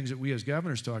 Those are things that we as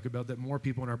governors talk about that more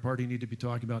people in our party need to be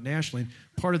talking about nationally. And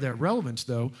part of that relevance,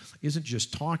 though, isn't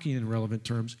just talking in relevant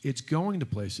terms. It's going to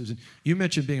places. And you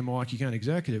mentioned being a Milwaukee County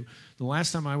executive. The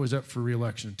last time I was up for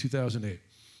re-election in 2008,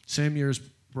 same year as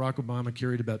Barack Obama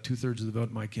carried about 2/3 of the vote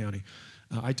in my county.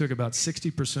 I took about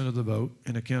 60% of the vote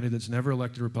in a county that's never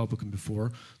elected a Republican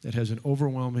before, that has an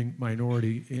overwhelming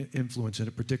minority influence in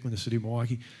it, particularly in the city of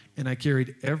Milwaukee, and I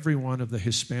carried every one of the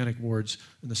Hispanic wards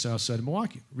in the south side of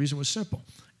Milwaukee. The reason was simple.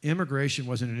 Immigration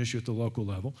wasn't an issue at the local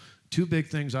level. Two big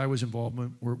things I was involved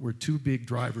in were two big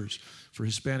drivers for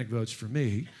Hispanic votes for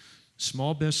me: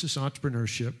 small business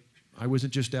entrepreneurship. I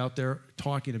wasn't just out there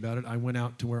talking about it. I went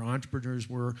out to where entrepreneurs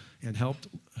were and helped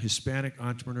Hispanic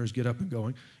entrepreneurs get up and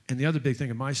going. And the other big thing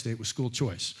in my state was school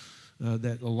choice.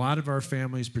 That a lot of our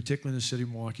families, particularly in the city of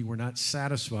Milwaukee, were not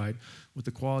satisfied with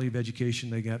the quality of education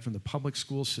they got from the public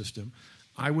school system.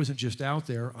 I wasn't just out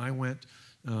there. I went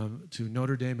to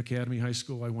Notre Dame Academy High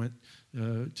School. I went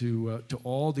to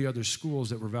all the other schools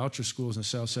that were voucher schools in the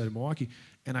south side of Milwaukee.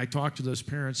 And I talked to those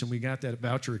parents, and we got that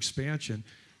voucher expansion.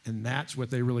 And that's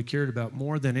what they really cared about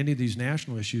more than any of these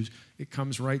national issues. It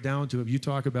comes right down to, if you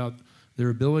talk about their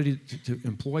ability to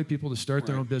employ people, to start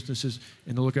their own businesses,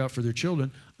 and to look out for their children,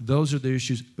 those are the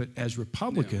issues. But as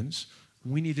Republicans,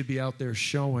 we need to be out there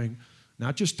showing,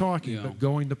 not just talking, but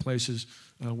going to places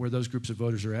where those groups of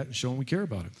voters are at and showing we care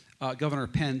about it. Governor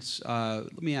Pence,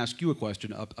 let me ask you a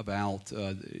question about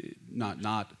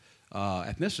not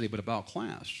ethnicity, but about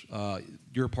class.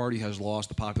 Your party has lost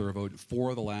the popular vote in 4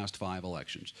 of the last 5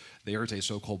 elections. There is a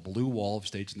so-called blue wall of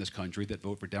states in this country that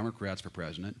vote for Democrats for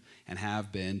president and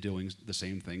have been doing the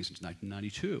same thing since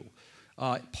 1992.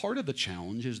 Part of the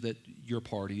challenge is that your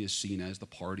party is seen as the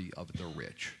party of the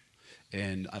rich.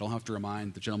 And I don't have to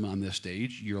remind the gentleman on this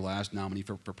stage, your last nominee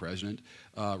for president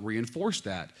reinforced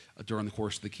that during the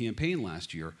course of the campaign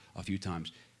last year a few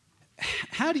times.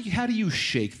 How do you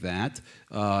shake that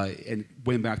and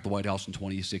win back the White House in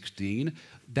 2016,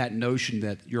 that notion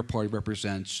that your party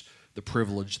represents the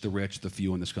privileged, the rich, the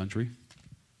few in this country?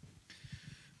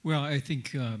 Well, I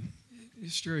think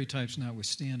stereotypes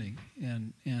notwithstanding,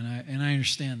 and I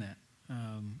understand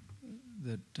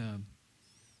that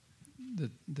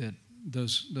that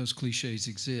those cliches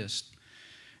exist.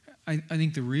 I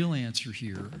think the real answer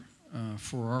here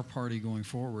for our party going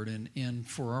forward, and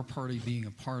for our party being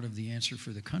a part of the answer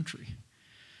for the country,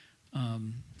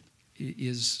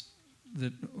 is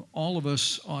that all of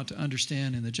us ought to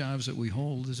understand in the jobs that we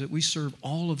hold is that we serve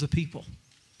all of the people.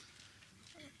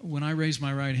 When I raised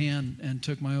my right hand and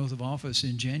took my oath of office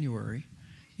in January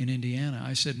in Indiana,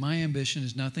 I said my ambition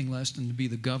is nothing less than to be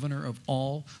the governor of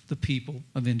all the people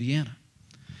of Indiana.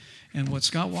 And what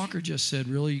Scott Walker just said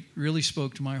really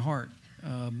spoke to my heart.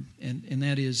 And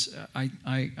that is,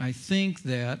 I think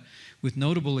that, with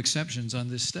notable exceptions on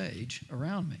this stage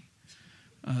around me,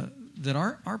 that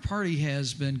our party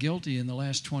has been guilty in the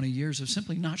last 20 years of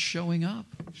simply not showing up.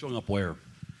 Showing up where?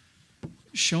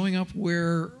 Showing up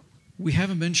where we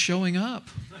haven't been showing up.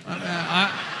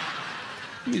 I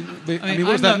mean,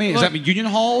 what does that mean? Does that mean union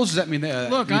halls? Does that mean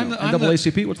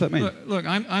NAACP? What's that mean? Look,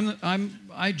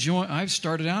 I've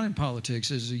started out in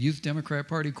politics as a Youth Democrat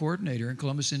Party coordinator in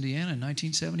Columbus, Indiana in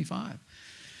 1975.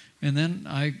 And then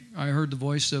I heard the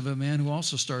voice of a man who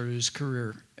also started his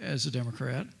career as a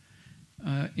Democrat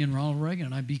in Ronald Reagan,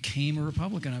 and I became a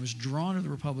Republican. I was drawn to the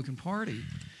Republican Party.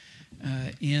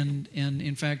 And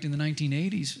in fact, in the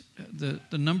 1980s,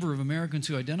 the number of Americans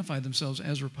who identified themselves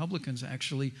as Republicans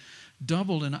actually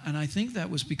doubled, and I think that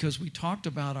was because we talked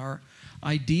about our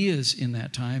ideas in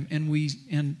that time, and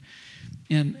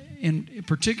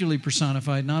particularly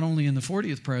personified not only in the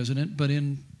 40th president, but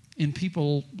in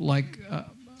people like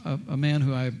a man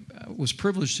who I was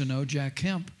privileged to know, Jack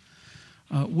Kemp.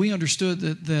 We understood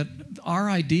that our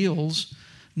ideals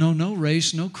know no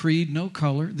race, no creed, no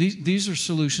color. These are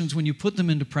solutions. When you put them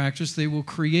into practice, they will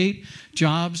create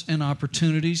jobs and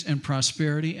opportunities and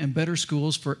prosperity and better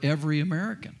schools for every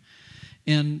American.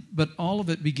 But all of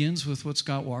it begins with what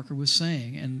Scott Walker was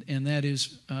saying, and that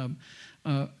is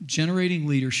generating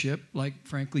leadership, like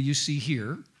frankly you see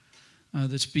here,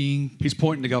 that's being. He's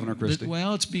pointing to Governor Christie.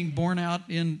 Well, it's being borne out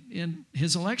in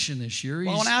his election this year.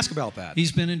 Well, I want to ask about that.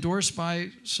 He's been endorsed by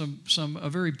a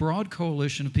very broad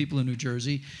coalition of people in New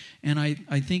Jersey, and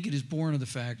I think it is born of the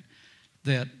fact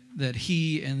that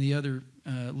he and the other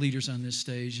leaders on this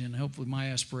stage, and hopefully my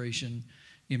aspiration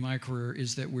in my career,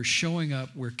 is that we're showing up,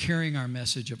 we're carrying our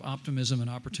message of optimism and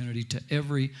opportunity to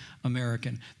every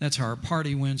American. That's how our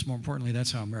party wins. More importantly,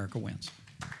 that's how America wins.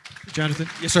 Jonathan?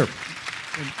 Yes, sir.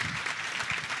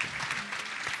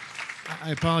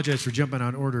 I apologize for jumping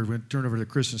on order. We're going to turn over to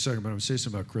Chris in a second, but I'm going to say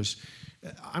something about Chris.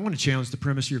 I want to challenge the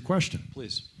premise of your question.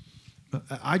 Please.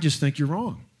 I just think you're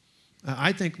wrong.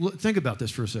 Think about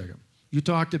this for a second. You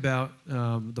talked about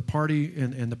the party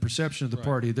and the perception of the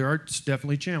party. There are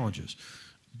definitely challenges.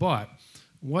 But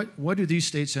what do these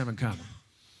states have in common?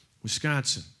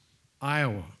 Wisconsin,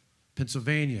 Iowa,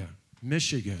 Pennsylvania,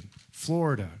 Michigan,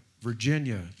 Florida,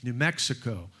 Virginia, New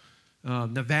Mexico,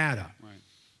 Nevada. Right.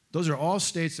 Those are all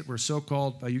states that were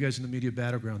so-called, by you guys in the media,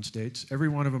 battleground states. Every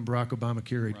one of them Barack Obama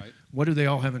carried. Right. What do they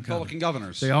all have in common? Republican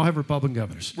governors. They all have Republican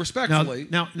governors. Respectfully.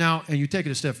 Now, and you take it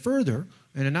a step further,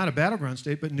 and in not a battleground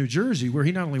state, but New Jersey, where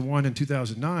he not only won in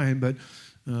 2009, but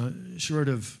short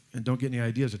of, and don't get any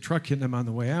ideas, a truck hitting him on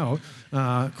the way out,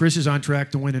 Chris is on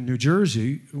track to win in New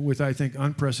Jersey with, I think,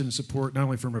 unprecedented support, not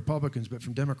only from Republicans, but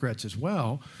from Democrats as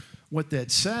well. What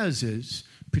that says is,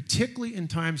 particularly in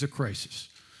times of crisis,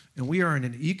 and we are in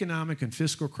an economic and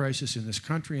fiscal crisis in this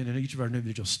country and in each of our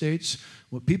individual states,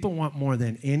 what people want more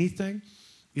than anything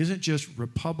isn't just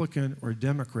Republican or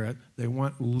Democrat, they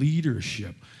want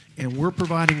leadership. And we're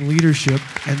providing leadership,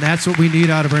 and that's what we need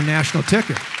out of our national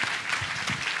ticket.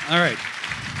 All right.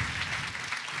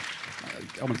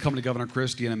 I'm going to come to Governor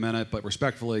Christie in a minute, but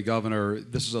respectfully, Governor,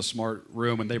 this is a smart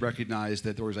room, and they recognize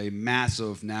that there was a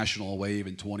massive national wave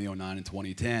in 2009 and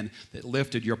 2010 that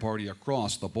lifted your party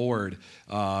across the board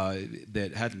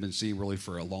that hadn't been seen really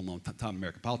for a long, long time in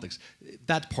American politics.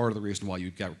 That's part of the reason why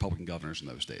you've got Republican governors in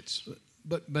those states.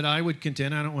 But I would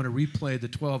contend, I don't want to replay the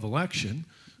 12 election,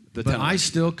 but I election.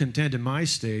 still contend in my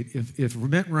state, if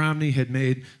Mitt Romney had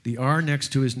made the R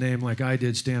next to his name like I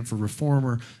did stand for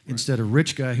reformer instead of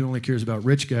rich guy who only cares about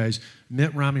rich guys,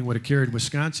 Mitt Romney would have carried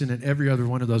Wisconsin and every other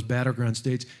one of those battleground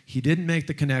states. He didn't make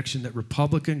the connection that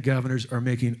Republican governors are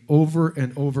making over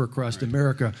and over across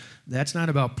America. That's not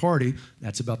about party,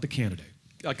 that's about the candidate.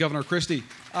 Governor Christie,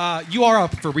 you are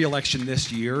up for re-election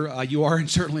this year. You are in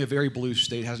certainly a very blue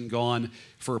state. Hasn't gone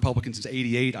for Republicans since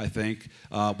 '88, I think,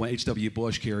 when H.W.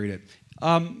 Bush carried it.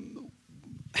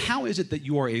 How is it that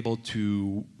you are able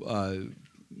to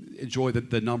enjoy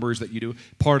the numbers that you do?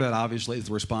 Part of that, obviously, is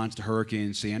the response to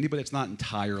Hurricane Sandy, but it's not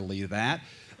entirely that.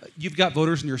 You've got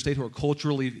voters in your state who are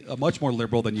culturally much more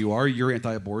liberal than you are. You're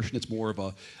anti-abortion. It's more of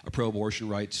a pro-abortion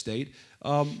rights state.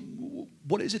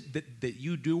 What is it that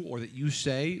you do or that you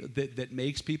say that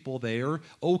makes people there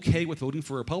okay with voting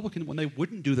for a Republican when they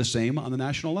wouldn't do the same on the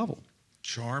national level?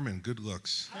 Charm and good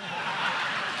looks.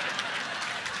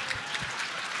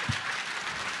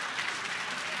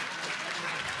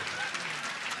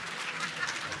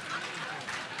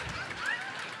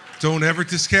 Don't ever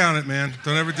discount it, man.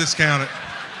 Don't ever discount it.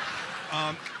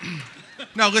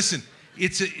 Now, listen,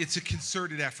 it's a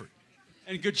concerted effort.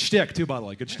 And good shtick, too, by the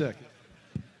way. Good shtick.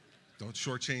 Don't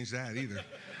shortchange that either.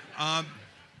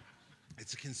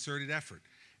 It's a concerted effort,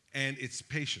 and it's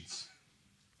patience.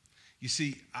 You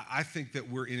see, I think that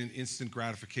we're in an instant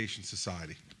gratification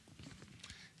society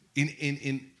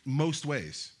in most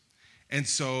ways. And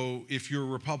so if you're a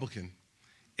Republican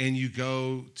and you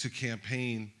go to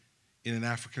campaign in an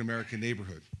African-American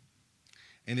neighborhood,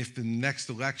 and if the next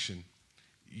election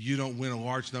you don't win a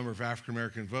large number of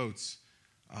African-American votes,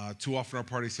 too often our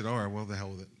party said, all right, well, the hell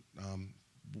with it.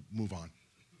 Move on.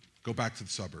 Go back to the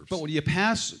suburbs. But when you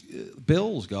pass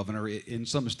bills, Governor, in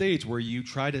some states where you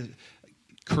try to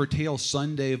curtail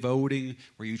Sunday voting,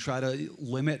 where you try to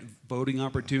limit voting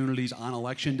opportunities on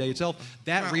election day itself,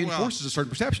 that reinforces a certain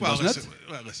perception, doesn't it?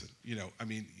 Well, listen, you know, I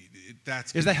mean,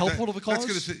 that's... Is that helpful to the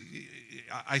cause?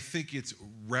 I think it's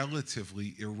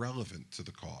relatively irrelevant to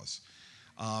the cause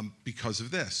because of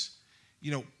this.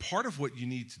 You know, part of what you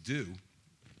need to do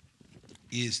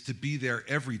is to be there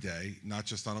every day, not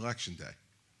just on election day.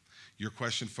 Your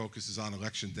question focuses on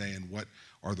election day and what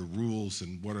are the rules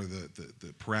and what are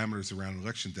the parameters around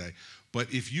election day.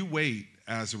 But if you wait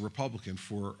as a Republican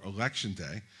for election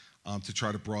day to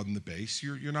try to broaden the base,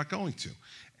 you're not going to.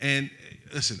 And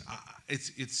listen,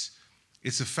 it's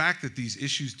a fact that these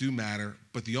issues do matter,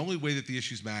 but the only way that the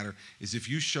issues matter is if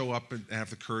you show up and have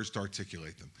the courage to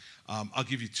articulate them. I'll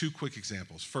give you two quick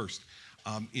examples. First,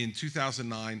 in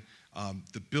 2009,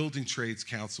 the Building Trades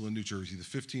Council in New Jersey, the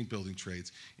 15 building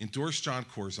trades, endorsed John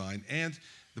Corzine, and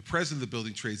the president of the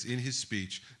building trades in his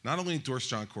speech not only endorsed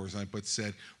John Corzine, but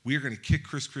said, we are going to kick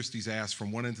Chris Christie's ass from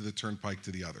one end of the turnpike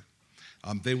to the other.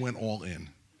 They went all in.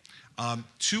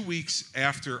 2 weeks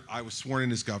after I was sworn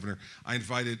in as governor, I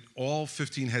invited all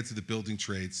 15 heads of the building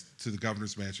trades to the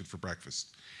governor's mansion for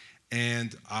breakfast.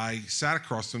 And I sat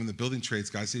across from them, and the building trades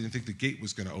guys, they didn't think the gate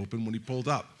was going to open when he pulled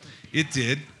up. It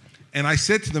did. And I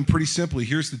said to them pretty simply,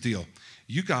 here's the deal.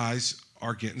 You guys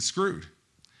are getting screwed.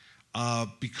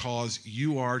 Because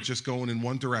you are just going in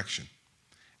one direction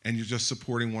and you're just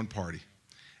supporting one party.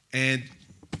 And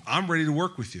I'm ready to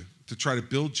work with you to try to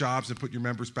build jobs and put your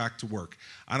members back to work.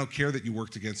 I don't care that you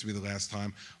worked against me the last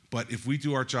time, but if we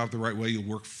do our job the right way, you'll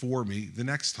work for me the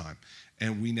next time.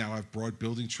 And we now have broad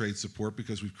building trade support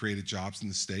because we've created jobs in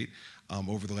the state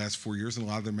over the last 4 years, and a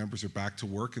lot of their members are back to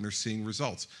work and they're seeing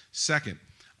results. Second,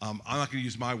 I'm not going to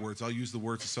use my words. I'll use the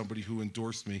words of somebody who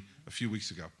endorsed me a few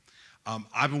weeks ago.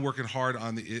 I've been working hard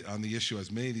on the issue,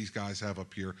 as many of these guys have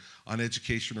up here, on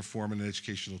education reform and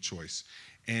educational choice.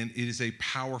 And it is a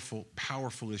powerful,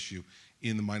 powerful issue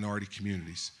in the minority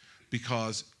communities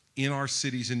because in our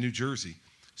cities in New Jersey,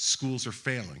 schools are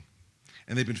failing.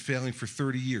 And they've been failing for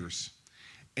 30 years.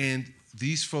 And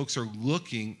these folks are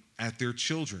looking at their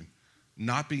children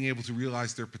not being able to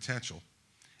realize their potential.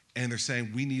 And they're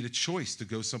saying, we need a choice to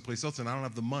go someplace else, and I don't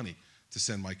have the money to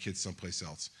send my kids someplace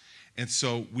else. And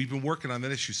so we've been working on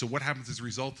that issue. So what happens as a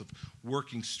result of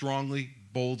working strongly,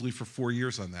 boldly for 4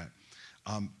 years on that?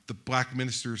 The Black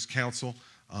Ministers Council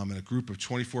and a group of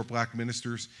 24 black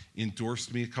ministers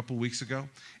endorsed me a couple weeks ago.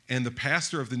 And the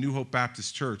pastor of the New Hope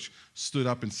Baptist Church stood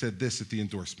up and said this at the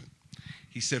endorsement.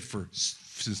 He said,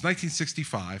 since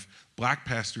 1965, black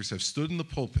pastors have stood in the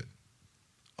pulpit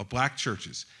of black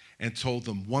churches and told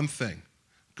them one thing: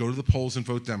 go to the polls and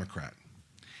vote Democrat.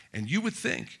 And you would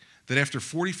think that after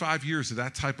 45 years of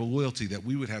that type of loyalty that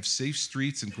we would have safe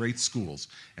streets and great schools,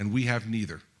 and we have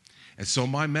neither. And so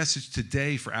my message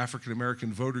today for African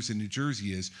American voters in New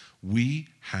Jersey is we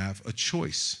have a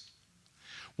choice.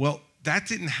 Well, that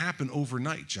didn't happen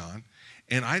overnight, John.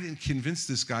 And I didn't convince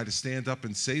this guy to stand up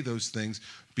and say those things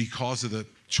because of the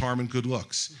charm and good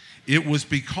looks. It was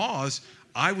because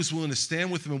I was willing to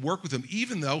stand with him and work with him,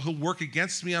 even though he'll work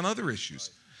against me on other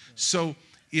issues. So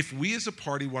if we as a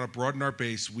party want to broaden our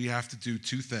base, we have to do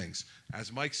two things.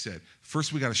 As Mike said,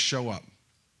 first we got to show up.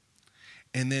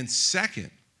 And then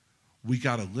second, we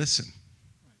got to listen.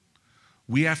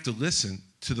 We have to listen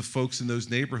to the folks in those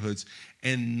neighborhoods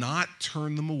and not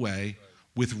turn them away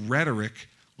with rhetoric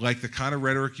like the kind of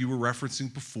rhetoric you were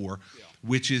referencing before,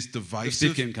 which is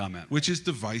divisive, which is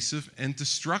divisive and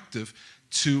destructive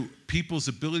to people's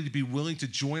ability to be willing to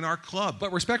join our club.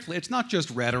 But respectfully, it's not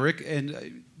just rhetoric.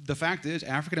 And the fact is,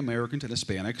 African Americans and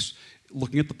Hispanics,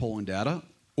 looking at the polling data,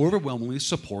 overwhelmingly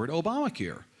support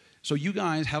Obamacare. So you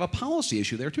guys have a policy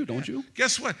issue there too, don't you?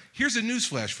 Guess what? Here's a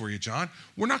newsflash for you, John.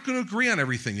 We're not going to agree on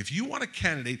everything. If you want a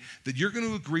candidate that you're going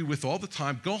to agree with all the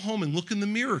time, go home and look in the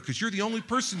mirror because you're the only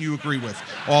person you agree with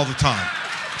all the time.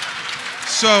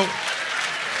 So,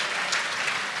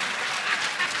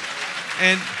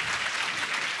 and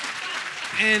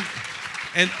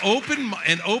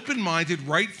open-minded,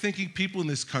 right-thinking people in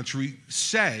this country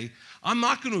say, I'm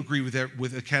not going to agree with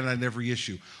a candidate on every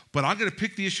issue, but I'm going to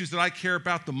pick the issues that I care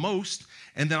about the most,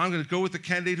 and then I'm going to go with the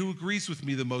candidate who agrees with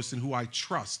me the most and who I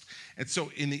trust. And so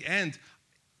in the end,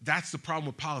 that's the problem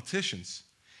with politicians,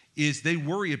 is they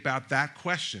worry about that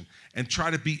question and try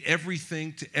to be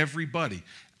everything to everybody.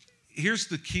 Here's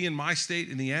the key in my state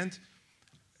in the end.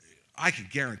 I can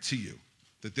guarantee you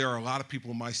that there are a lot of people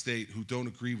in my state who don't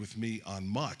agree with me on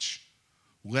much,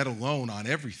 let alone on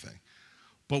everything.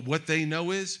 But what they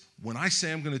know is when I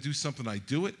say I'm going to do something, I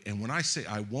do it. And when I say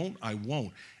I won't, I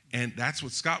won't. And that's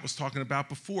what Scott was talking about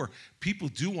before. People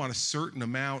do want a certain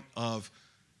amount of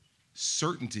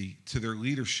certainty to their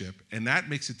leadership. And that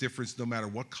makes a difference no matter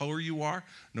what color you are,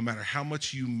 no matter how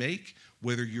much you make,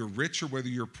 whether you're rich or whether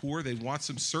you're poor. They want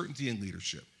some certainty in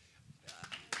leadership.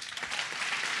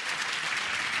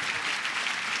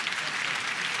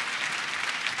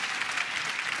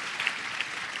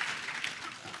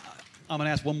 I'm going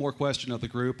to ask one more question of the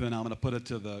group, and I'm going to put it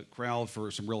to the crowd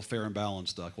for some real fair and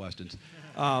balanced questions.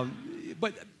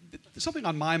 But something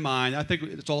on my mind, I think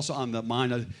it's also on the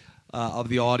mind of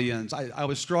the audience. I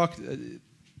was struck,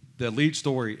 the lead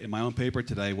story in my own paper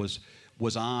today was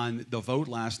on the vote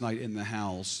last night in the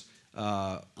House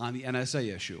on the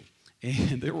NSA issue.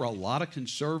 And there were a lot of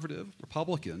conservative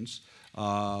Republicans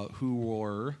who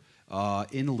were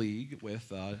in league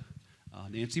with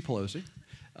Nancy Pelosi.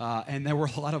 and there were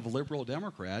a lot of liberal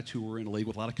Democrats who were in league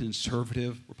with a lot of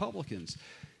conservative Republicans.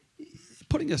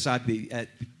 Putting aside the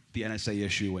NSA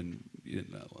issue and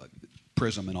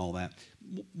PRISM and all that,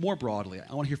 more broadly,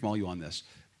 I want to hear from all you on this.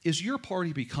 Is your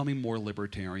party becoming more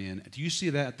libertarian? Do you see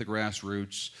that at the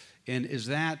grassroots? And is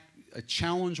that a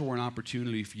challenge or an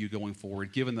opportunity for you going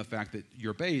forward, given the fact that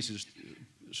your base is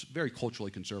very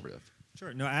culturally conservative?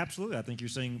 Sure. No, absolutely. I think you're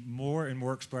seeing more and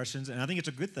more expressions, and I think it's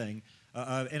a good thing.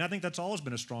 And I think that's always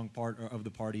been a strong part of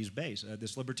the party's base,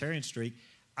 this libertarian streak.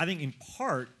 I think in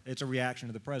part it's a reaction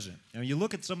to the president. Now, you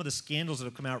look at some of the scandals that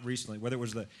have come out recently, whether it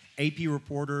was the AP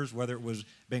reporters, whether it was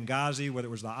Benghazi, whether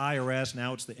it was the IRS,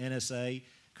 now it's the NSA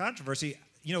controversy.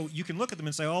 You know, you can look at them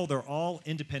and say, oh, they're all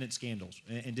independent scandals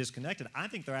and disconnected. I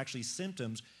think they're actually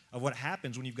symptoms of what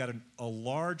happens when you've got a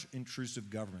large, intrusive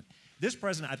government. This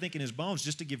president, I think in his bones,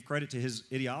 just to give credit to his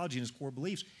ideology and his core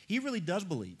beliefs, he really does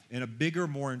believe in a bigger,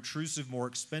 more intrusive, more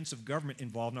expensive government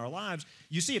involved in our lives.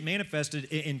 You see it manifested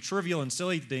in trivial and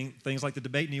silly things like the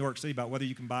debate in New York City about whether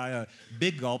you can buy a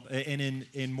big gulp, and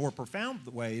in more profound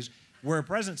ways, where a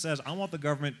president says, I want the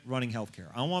government running health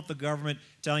care. I want the government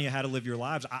telling you how to live your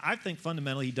lives. I think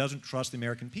fundamentally he doesn't trust the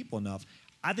American people enough.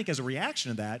 I think as a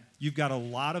reaction to that, you've got a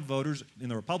lot of voters in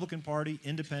the Republican Party,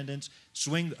 independents,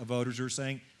 swing voters who are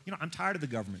saying, you know, I'm tired of the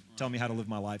government telling me how to live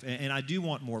my life, and I do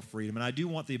want more freedom, and I do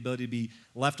want the ability to be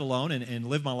left alone and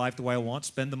live my life the way I want,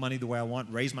 spend the money the way I want,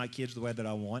 raise my kids the way that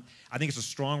I want. I think it's a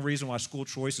strong reason why school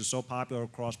choice is so popular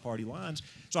across party lines.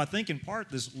 So I think in part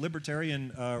this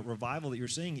libertarian revival that you're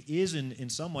seeing is in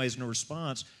some ways in a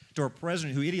response to a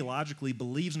president who ideologically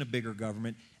believes in a bigger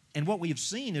government. And what we have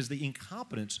seen is the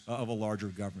incompetence of a larger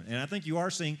government. And I think you are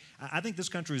seeing, I think this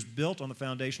country is built on the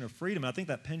foundation of freedom. I think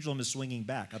that pendulum is swinging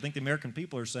back. I think the American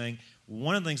people are saying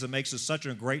one of the things that makes us such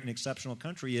a great and exceptional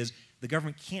country is the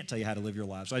government can't tell you how to live your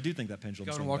life. So I do think that pendulum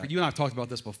is swinging Walker, back. you and I have talked about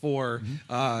this before.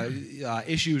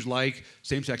 Issues like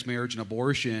same-sex marriage and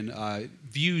abortion,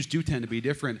 views do tend to be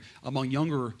different among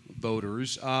younger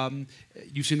voters.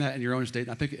 You've seen that in your own state,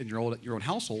 and I think in your own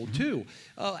household, too.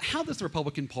 How does the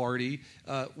Republican Party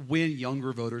win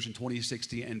younger voters in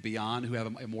 2060 and beyond who have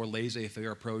a more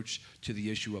laissez-faire approach to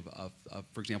the issue of,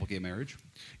 for example, gay marriage?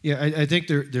 Yeah, I think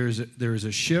there is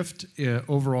a shift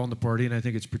overall in the party, and I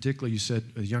think it's particularly, you said,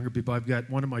 younger people. I've got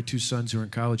one of my two sons who are in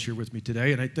college here with me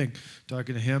today, and I think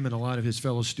talking to him and a lot of his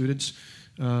fellow students,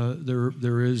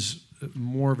 there is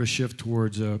more of a shift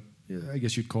towards, I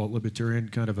guess you'd call it libertarian,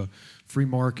 kind of a free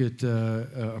market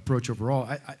approach overall.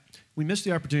 We missed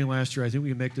the opportunity last year. I think we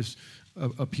can make this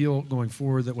appeal going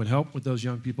forward that would help with those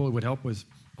young people. It would help with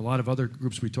a lot of other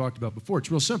groups we talked about before.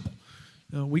 It's real simple.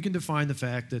 We can define the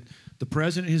fact that the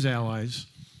president and his allies,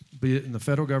 be it in the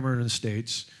federal government or in the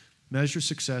states, measure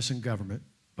success in government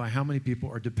by how many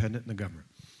people are dependent in the government.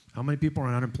 How many people are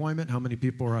on unemployment, how many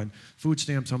people are on food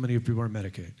stamps, how many people are on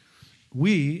Medicaid.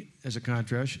 We, as a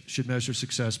contrast, should measure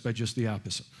success by just the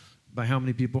opposite, by how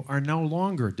many people are no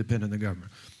longer dependent on the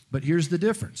government. But here's the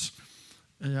difference.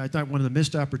 And I thought one of the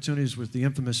missed opportunities with the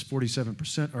infamous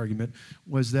 47% argument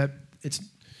was that it's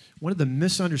one of the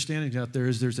misunderstandings out there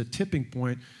is there's a tipping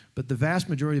point, but the vast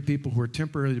majority of people who are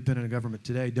temporarily dependent on government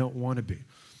today don't want to be.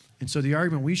 And so the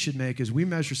argument we should make is we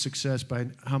measure success by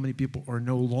how many people are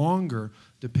no longer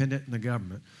dependent on the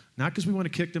government, not because we want to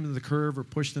kick them to the curb or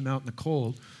push them out in the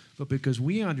cold, but because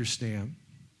we understand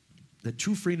that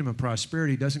true freedom and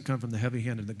prosperity doesn't come from the heavy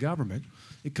hand of the government.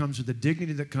 It comes with the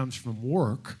dignity that comes from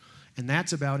work. And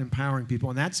that's about empowering people.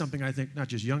 And that's something I think not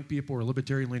just young people or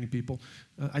libertarian-leaning people.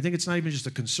 I think it's not even just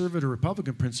a conservative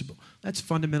Republican principle. That's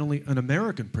fundamentally an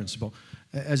American principle.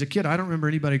 As a kid, I don't remember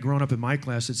anybody growing up in my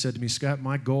class that said to me, Scott,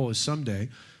 my goal is someday,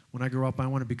 when I grow up, I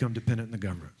want to become dependent on the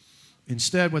government.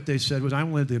 Instead, what they said was, I want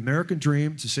to live the American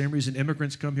dream. It's the same reason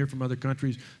immigrants come here from other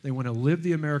countries. They want to live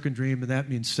the American dream, and that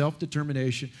means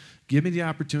self-determination. Give me the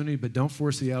opportunity, but don't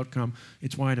force the outcome.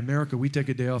 It's why in America we take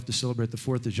a day off to celebrate the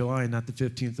 4th of July and not the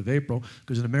 15th of April,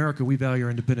 because in America we value our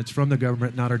independence from the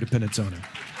government, not our dependence on it.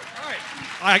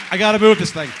 All right, I got to move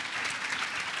this thing.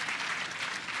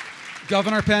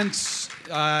 Governor Pence,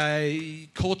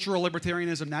 cultural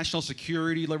libertarianism, national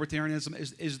security libertarianism,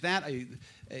 is that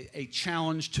a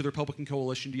challenge to the Republican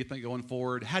coalition, do you think, going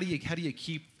forward? How do you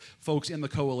keep folks in the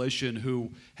coalition who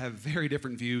have very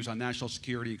different views on national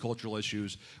security and cultural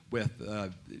issues with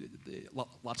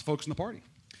lots of folks in the party?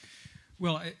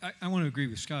 Well, I want to agree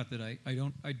with Scott that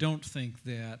I don't think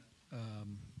that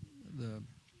the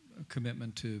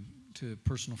commitment to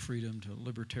personal freedom, to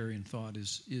libertarian thought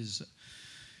is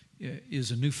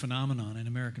a new phenomenon in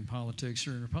American politics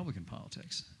or in Republican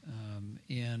politics,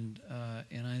 and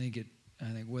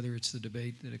I think whether it's the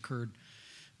debate that occurred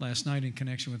last night in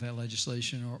connection with that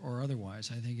legislation or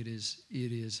otherwise. I think it is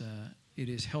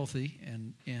healthy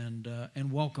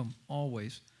and welcome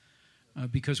always,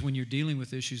 because when you're dealing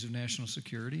with issues of national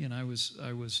security, and I was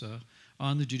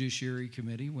on the Judiciary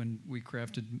Committee when we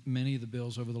crafted many of the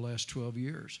bills over the last 12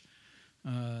 years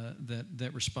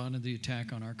that responded to the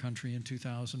attack on our country in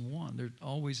 2001. There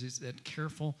always is that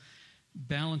careful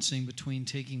balancing between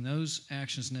taking those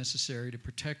actions necessary to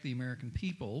protect the American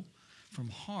people from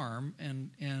harm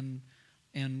and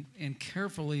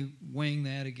carefully weighing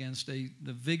that against the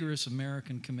vigorous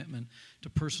American commitment to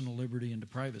personal liberty and to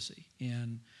privacy.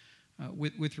 And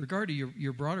with regard to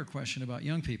your broader question about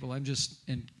young people, I'm just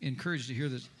encouraged to hear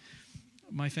that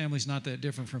my family's not that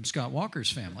different from Scott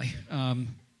Walker's family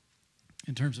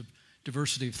in terms of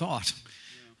diversity of thought.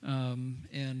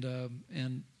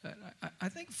 And I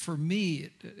think for me,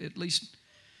 at least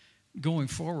going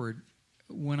forward,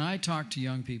 when I talk to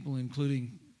young people,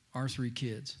 including our 3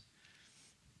 kids,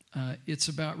 it's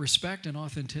about respect and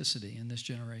authenticity in this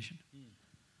generation.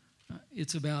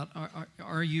 It's about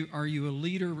are you a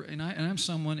leader? And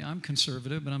I'm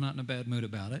conservative, but I'm not in a bad mood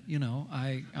about it. You know,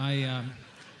 I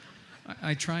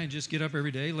try and just get up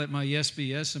every day, let my yes be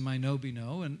yes and my no be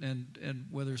no, and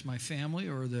whether it's my family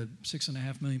or the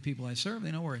 6.5 million people I serve,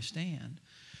 they know where I stand.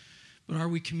 But are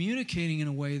we communicating in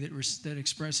a way that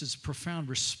expresses profound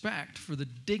respect for the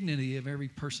dignity of every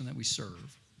person that we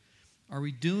serve? Are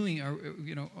we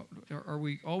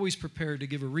always prepared to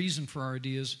give a reason for our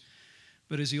ideas,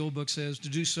 but as the old book says, to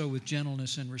do so with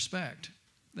gentleness and respect?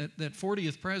 That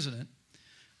 40th president,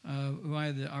 who I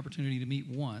had the opportunity to meet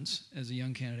once as a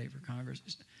young candidate for Congress,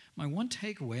 my one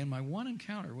takeaway and my one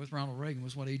encounter with Ronald Reagan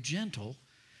was what a gentle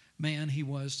man he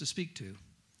was to speak to.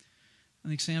 I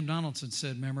think Sam Donaldson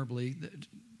said memorably, that,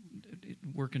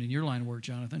 working in your line of work,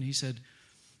 Jonathan, he said,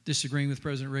 disagreeing with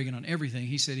President Reagan on everything,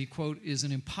 he said he, quote, is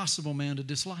an impossible man to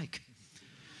dislike,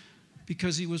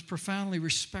 because he was profoundly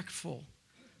respectful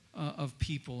of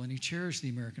people and he cherished the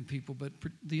American people. But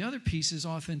the other piece is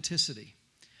authenticity.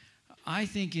 I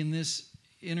think in this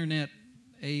internet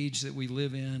age that we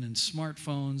live in and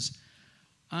smartphones,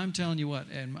 I'm telling you what,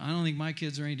 and I don't think my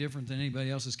kids are any different than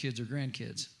anybody else's kids or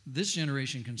grandkids. This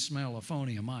generation can smell a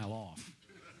phony a mile off.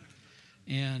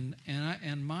 And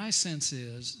my sense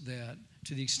is that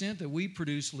to the extent that we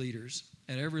produce leaders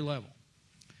at every level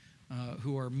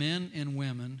who are men and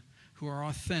women who are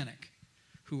authentic,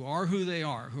 who are who they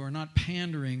are, who are not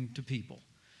pandering to people,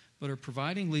 but are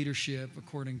providing leadership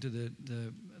according to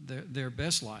their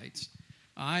best lights,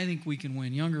 I think we can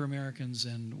win younger Americans,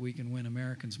 and we can win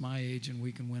Americans my age, and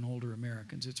we can win older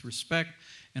Americans. It's respect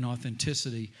and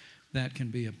authenticity that can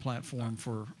be a platform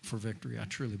for victory. I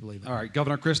truly believe that. All right,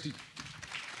 Governor Christie.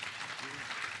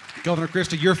 Governor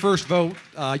Christie, your first vote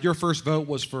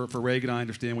was for Reagan, I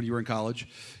understand, when you were in college.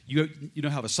 You now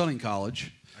have a son in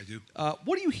college. I do.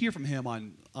 What do you hear from him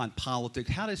on politics?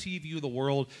 How does he view the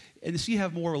world? And does he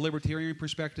have more of a libertarian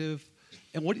perspective?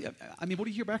 And what do you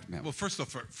hear back from him? Well, first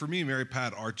off, for me and Mary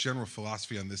Pat, our general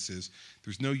philosophy on this is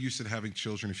there's no use in having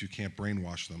children if you can't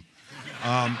brainwash them.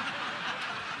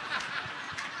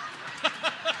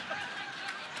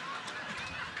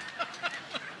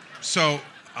 So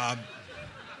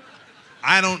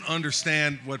I don't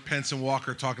understand what Pence and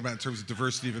Walker are talking about in terms of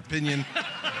diversity of opinion.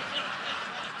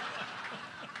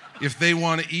 If they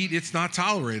want to eat, it's not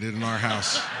tolerated in our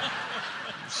house.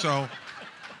 So...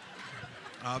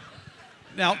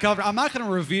 Now, Governor, I'm not going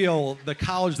to reveal the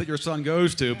college that your son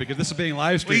goes to because this is being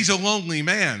live streamed. Well, he's a lonely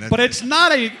man. But it's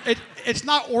not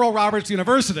Oral Roberts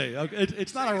University.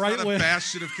 It's not a right Not wing. a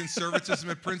bastion of conservatism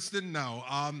at Princeton. No.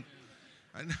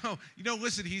 No. You know,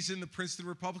 listen, he's in the Princeton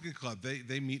Republican Club.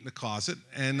 They meet in the closet,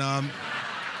 and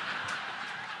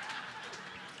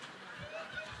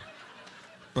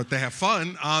but they have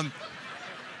fun.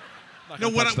 No,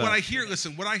 what I hear.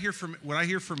 Listen, what I hear from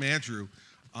Andrew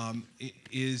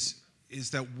is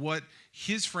that what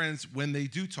his friends, when they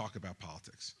do talk about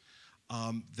politics,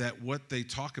 that what they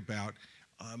talk about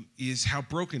is how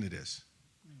broken it is,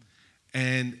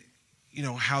 and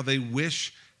how they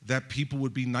wish that people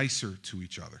would be nicer to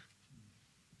each other.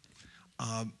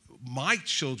 My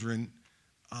children,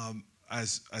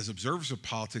 as observers of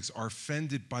politics, are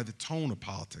offended by the tone of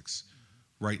politics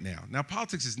right now. Now,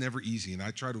 politics is never easy, and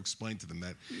I try to explain to them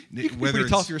that You can be pretty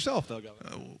tough to yourself, though,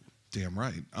 Governor. Damn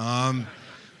right.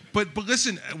 But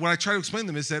listen, what I try to explain to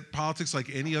them is that politics, like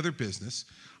any other business,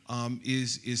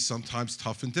 is sometimes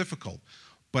tough and difficult.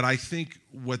 But I think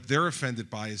what they're offended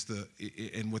by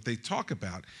and what they talk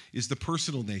about is the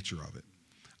personal nature of it,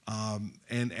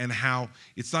 and how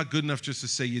it's not good enough just to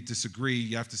say you disagree.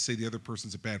 You have to say the other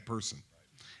person's a bad person,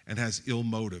 and has ill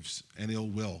motives and ill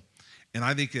will. And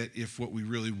I think that if what we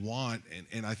really want,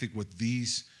 and I think what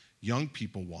these young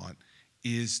people want,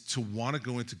 is to want to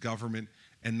go into government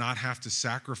and not have to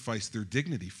sacrifice their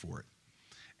dignity for it.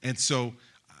 And so,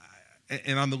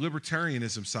 and on the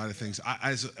libertarianism side of things,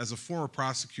 as a former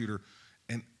prosecutor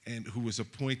and who was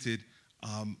appointed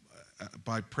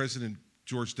by President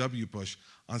George W. Bush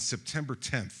on September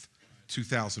 10th,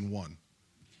 2001,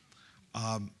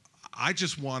 I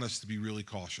just want us to be really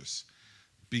cautious,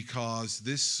 because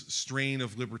this strain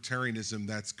of libertarianism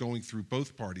that's going through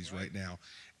both parties right now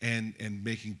and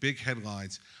making big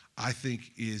headlines, I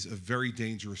think is a very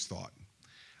dangerous thought.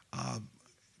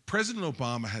 President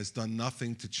Obama has done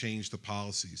nothing to change the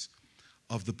policies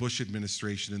of the Bush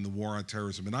administration in the war on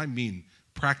terrorism, and I mean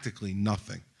practically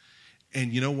nothing.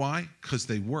 And you know why? Because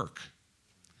they work.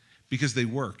 Because they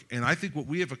work. And I think what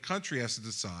we as a country has to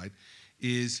decide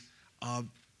is,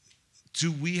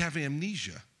 do we have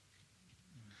amnesia?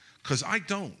 Because I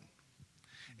don't.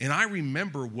 And I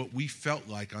remember what we felt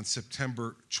like on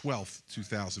September 12th,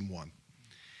 2001.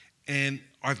 And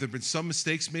have there been some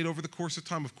mistakes made over the course of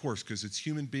time? Of course, because it's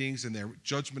human beings and their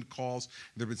judgment calls.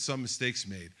 There have been some mistakes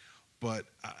made. But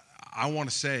I want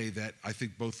to say that I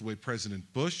think both the way President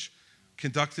Bush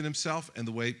conducted himself and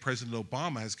the way President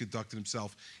Obama has conducted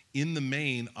himself in the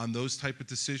main on those type of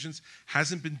decisions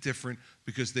hasn't been different,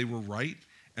 because they were right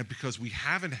and because we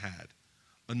haven't had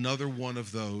another one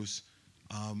of those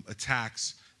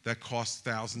attacks that cost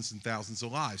thousands and thousands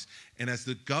of lives. And as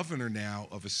the governor now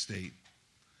of a state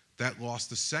that lost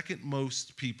the second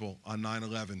most people on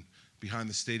 9/11 behind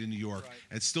the state of New York, right,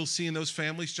 and still seeing those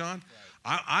families, John,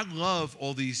 right. I love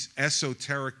all these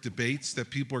esoteric debates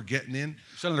that people are getting in.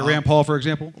 Senator Rand Paul, for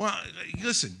example? Well,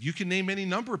 listen, you can name any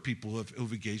number of people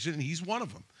who've engaged in it, and he's one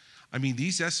of them. I mean,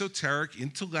 these esoteric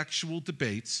intellectual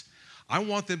debates, I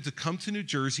want them to come to New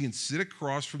Jersey and sit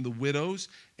across from the widows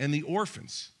and the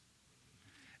orphans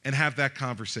and have that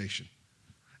conversation.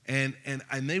 And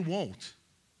they won't,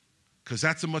 because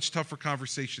that's a much tougher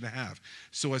conversation to have.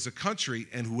 So as a country,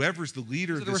 and whoever's the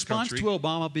leader of this country... the response to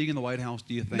Obama being in the White House,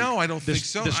 do you think? No, I don't think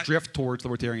so. This drift towards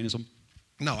libertarianism?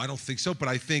 No, I don't think so, but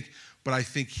I think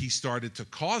he started to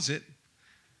cause it.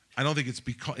 I don't think it's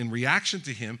in reaction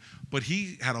to him, but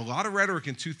he had a lot of rhetoric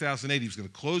in 2008. He was going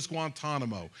to close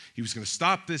Guantanamo. He was going to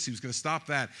stop this. He was going to stop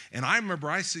that. And I remember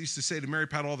I used to say to Mary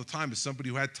Pat all the time, as somebody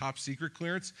who had top secret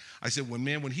clearance, I said,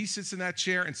 when he sits in that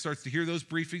chair and starts to hear those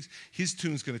briefings, his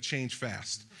tune's going to change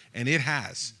fast. And it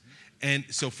has. And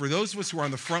so for those of us who are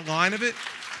on the front line of it,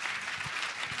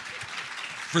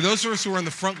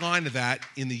 of that,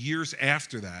 in the years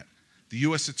after that, the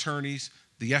U.S. attorneys,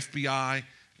 the FBI,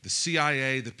 the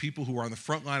CIA, the people who are on the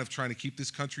front line of trying to keep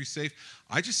this country safe,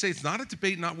 I just say it's not a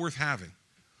debate not worth having.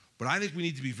 But I think we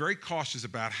need to be very cautious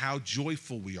about how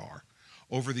joyful we are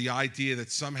over the idea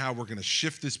that somehow we're going to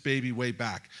shift this baby way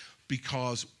back,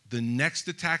 because the next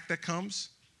attack that comes,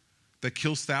 that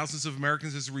kills thousands of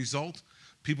Americans as a result,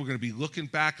 people are going to be looking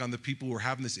back on the people who are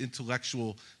having this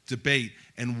intellectual debate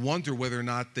and wonder whether or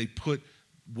not they put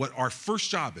what our first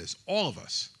job is, all of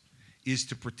us, is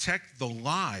to protect the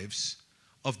lives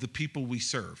of the people we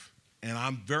serve. And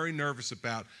I'm very nervous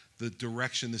about the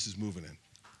direction this is moving in.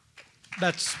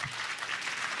 That's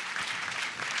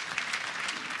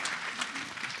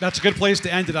a good place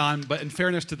to end it on, but in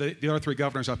fairness to the other three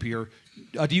governors up here,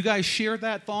 do you guys share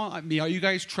that thought? I mean, are you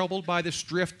guys troubled by this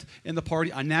drift in the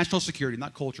party on national security,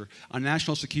 not culture, on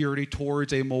national security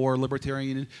towards a more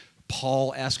libertarian,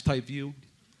 Paul-esque type view?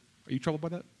 Are you troubled by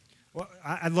that? Well,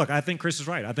 look, I think Chris is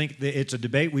right. I think that it's a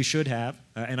debate we should have,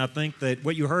 and I think that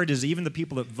what you heard is even the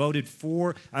people that voted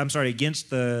against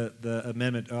the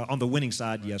amendment on the winning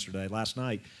side last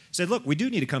night, said, look, we do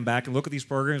need to come back and look at these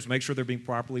programs, make sure they're being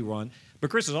properly run. But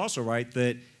Chris is also right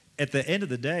that at the end of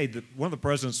the day, one of the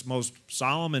president's most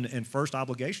solemn and first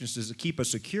obligations is to keep us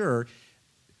secure.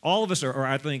 All of us are,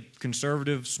 I think,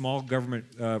 conservative, small government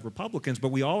Republicans, but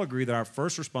we all agree that our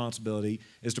first responsibility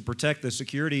is to protect the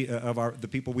security of the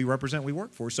people we represent, we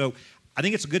work for. So I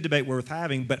think it's a good debate worth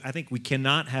having, but I think we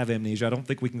cannot have amnesia. I don't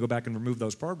think we can go back and remove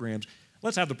those programs.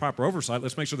 Let's have the proper oversight.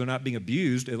 Let's make sure they're not being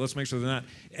abused. And let's make sure they're not.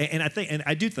 And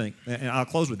I do think, and I'll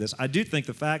close with this, I do think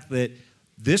the fact that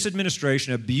this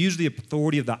administration abused the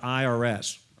authority of the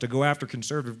IRS to go after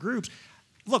conservative groups.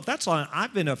 Look, that's line.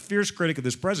 I've been a fierce critic of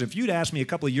this president. If you'd asked me a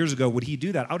couple of years ago, would he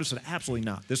do that? I would have said, absolutely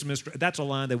not. That's a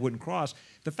line they wouldn't cross.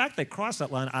 The fact they crossed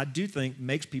that line, I do think,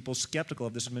 makes people skeptical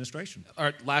of this administration. All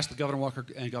right, last, Governor Walker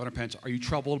and Governor Pence, are you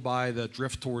troubled by the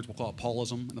drift towards, we'll call it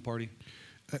Paulism in the party?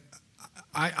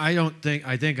 I don't think,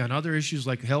 I think on other issues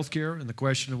like healthcare and the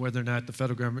question of whether or not the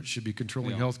federal government should be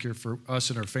controlling healthcare for us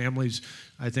and our families,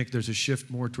 I think there's a shift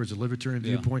more towards a libertarian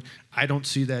viewpoint. I don't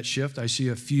see that shift. I see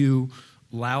a few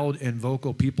loud and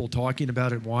vocal people talking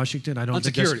about it in Washington. I don't on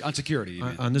think security, on security,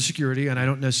 on the security, and I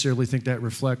don't necessarily think that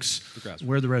reflects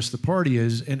where the rest of the party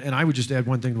is. And I would just add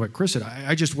one thing to what Chris said.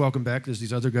 I just welcome back, as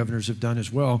these other governors have done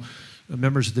as well,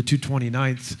 members of the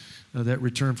 229th that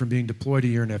returned from being deployed a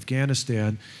year in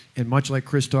Afghanistan. And much like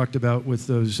Chris talked about with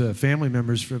those family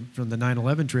members from the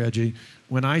 9/11 tragedy,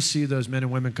 when I see those men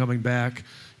and women coming back,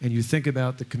 and you think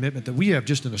about the commitment that we have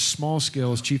just in a small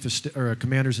scale as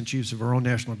commanders and chiefs of our own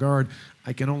National Guard,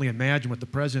 I can only imagine what the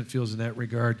president feels in that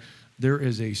regard. There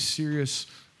is a serious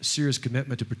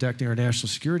commitment to protecting our national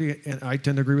security, and I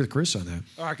tend to agree with Chris on that.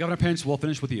 All right, Governor Pence, we'll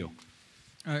finish with you.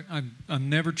 I'm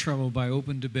never troubled by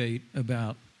open debate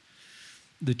about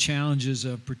the challenges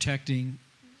of protecting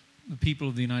the people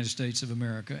of the United States of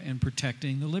America and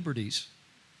protecting the liberties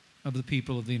of the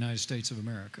people of the United States of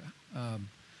America.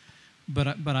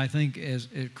 But I think, as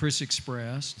Chris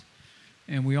expressed,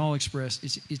 and we all expressed,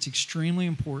 it's extremely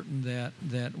important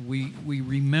that we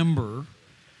remember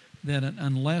that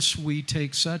unless we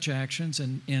take such actions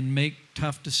and make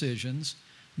tough decisions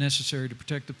necessary to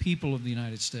protect the people of the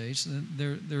United States, then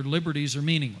their liberties are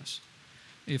meaningless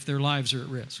if their lives are at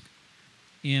risk.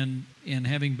 And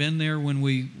having been there when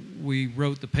we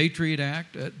wrote the Patriot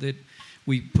Act, that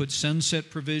we put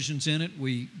sunset provisions in it,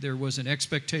 there was an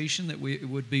expectation that it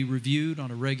would be reviewed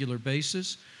on a regular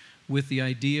basis with the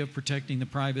idea of protecting the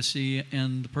privacy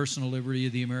and the personal liberty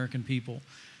of the American people.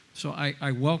 So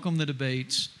I welcome the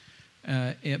debates,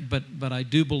 but I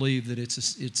do believe that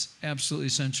it's absolutely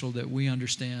essential that we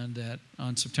understand that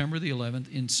on September the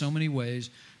 11th, in so many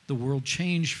ways, the world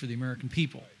changed for the American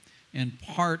people. And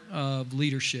part of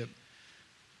leadership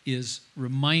is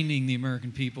reminding the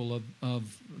American people of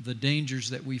the dangers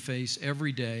that we face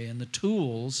every day and the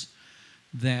tools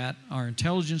that our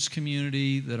intelligence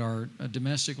community, that our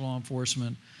domestic law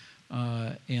enforcement,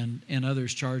 and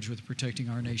others charged with protecting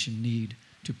our nation need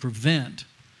to prevent,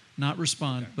 not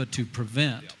respond, but to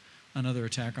prevent another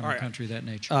attack on our country of that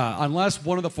nature. Unless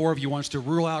one of the four of you wants to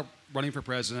rule out running for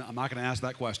president, I'm not going to ask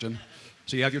that question.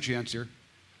 So you have your chance here.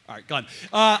 All right, go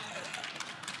on.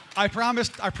 I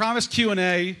promised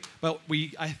Q&A, but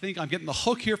I think I'm getting the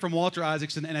hook here from Walter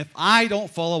Isaacson, and if I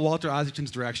don't follow Walter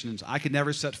Isaacson's directions, I could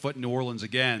never set foot in New Orleans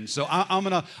again. So I'm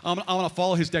gonna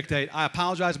follow his dictate. I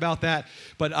apologize about that,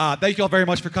 but thank you all very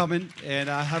much for coming, and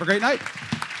have a great night.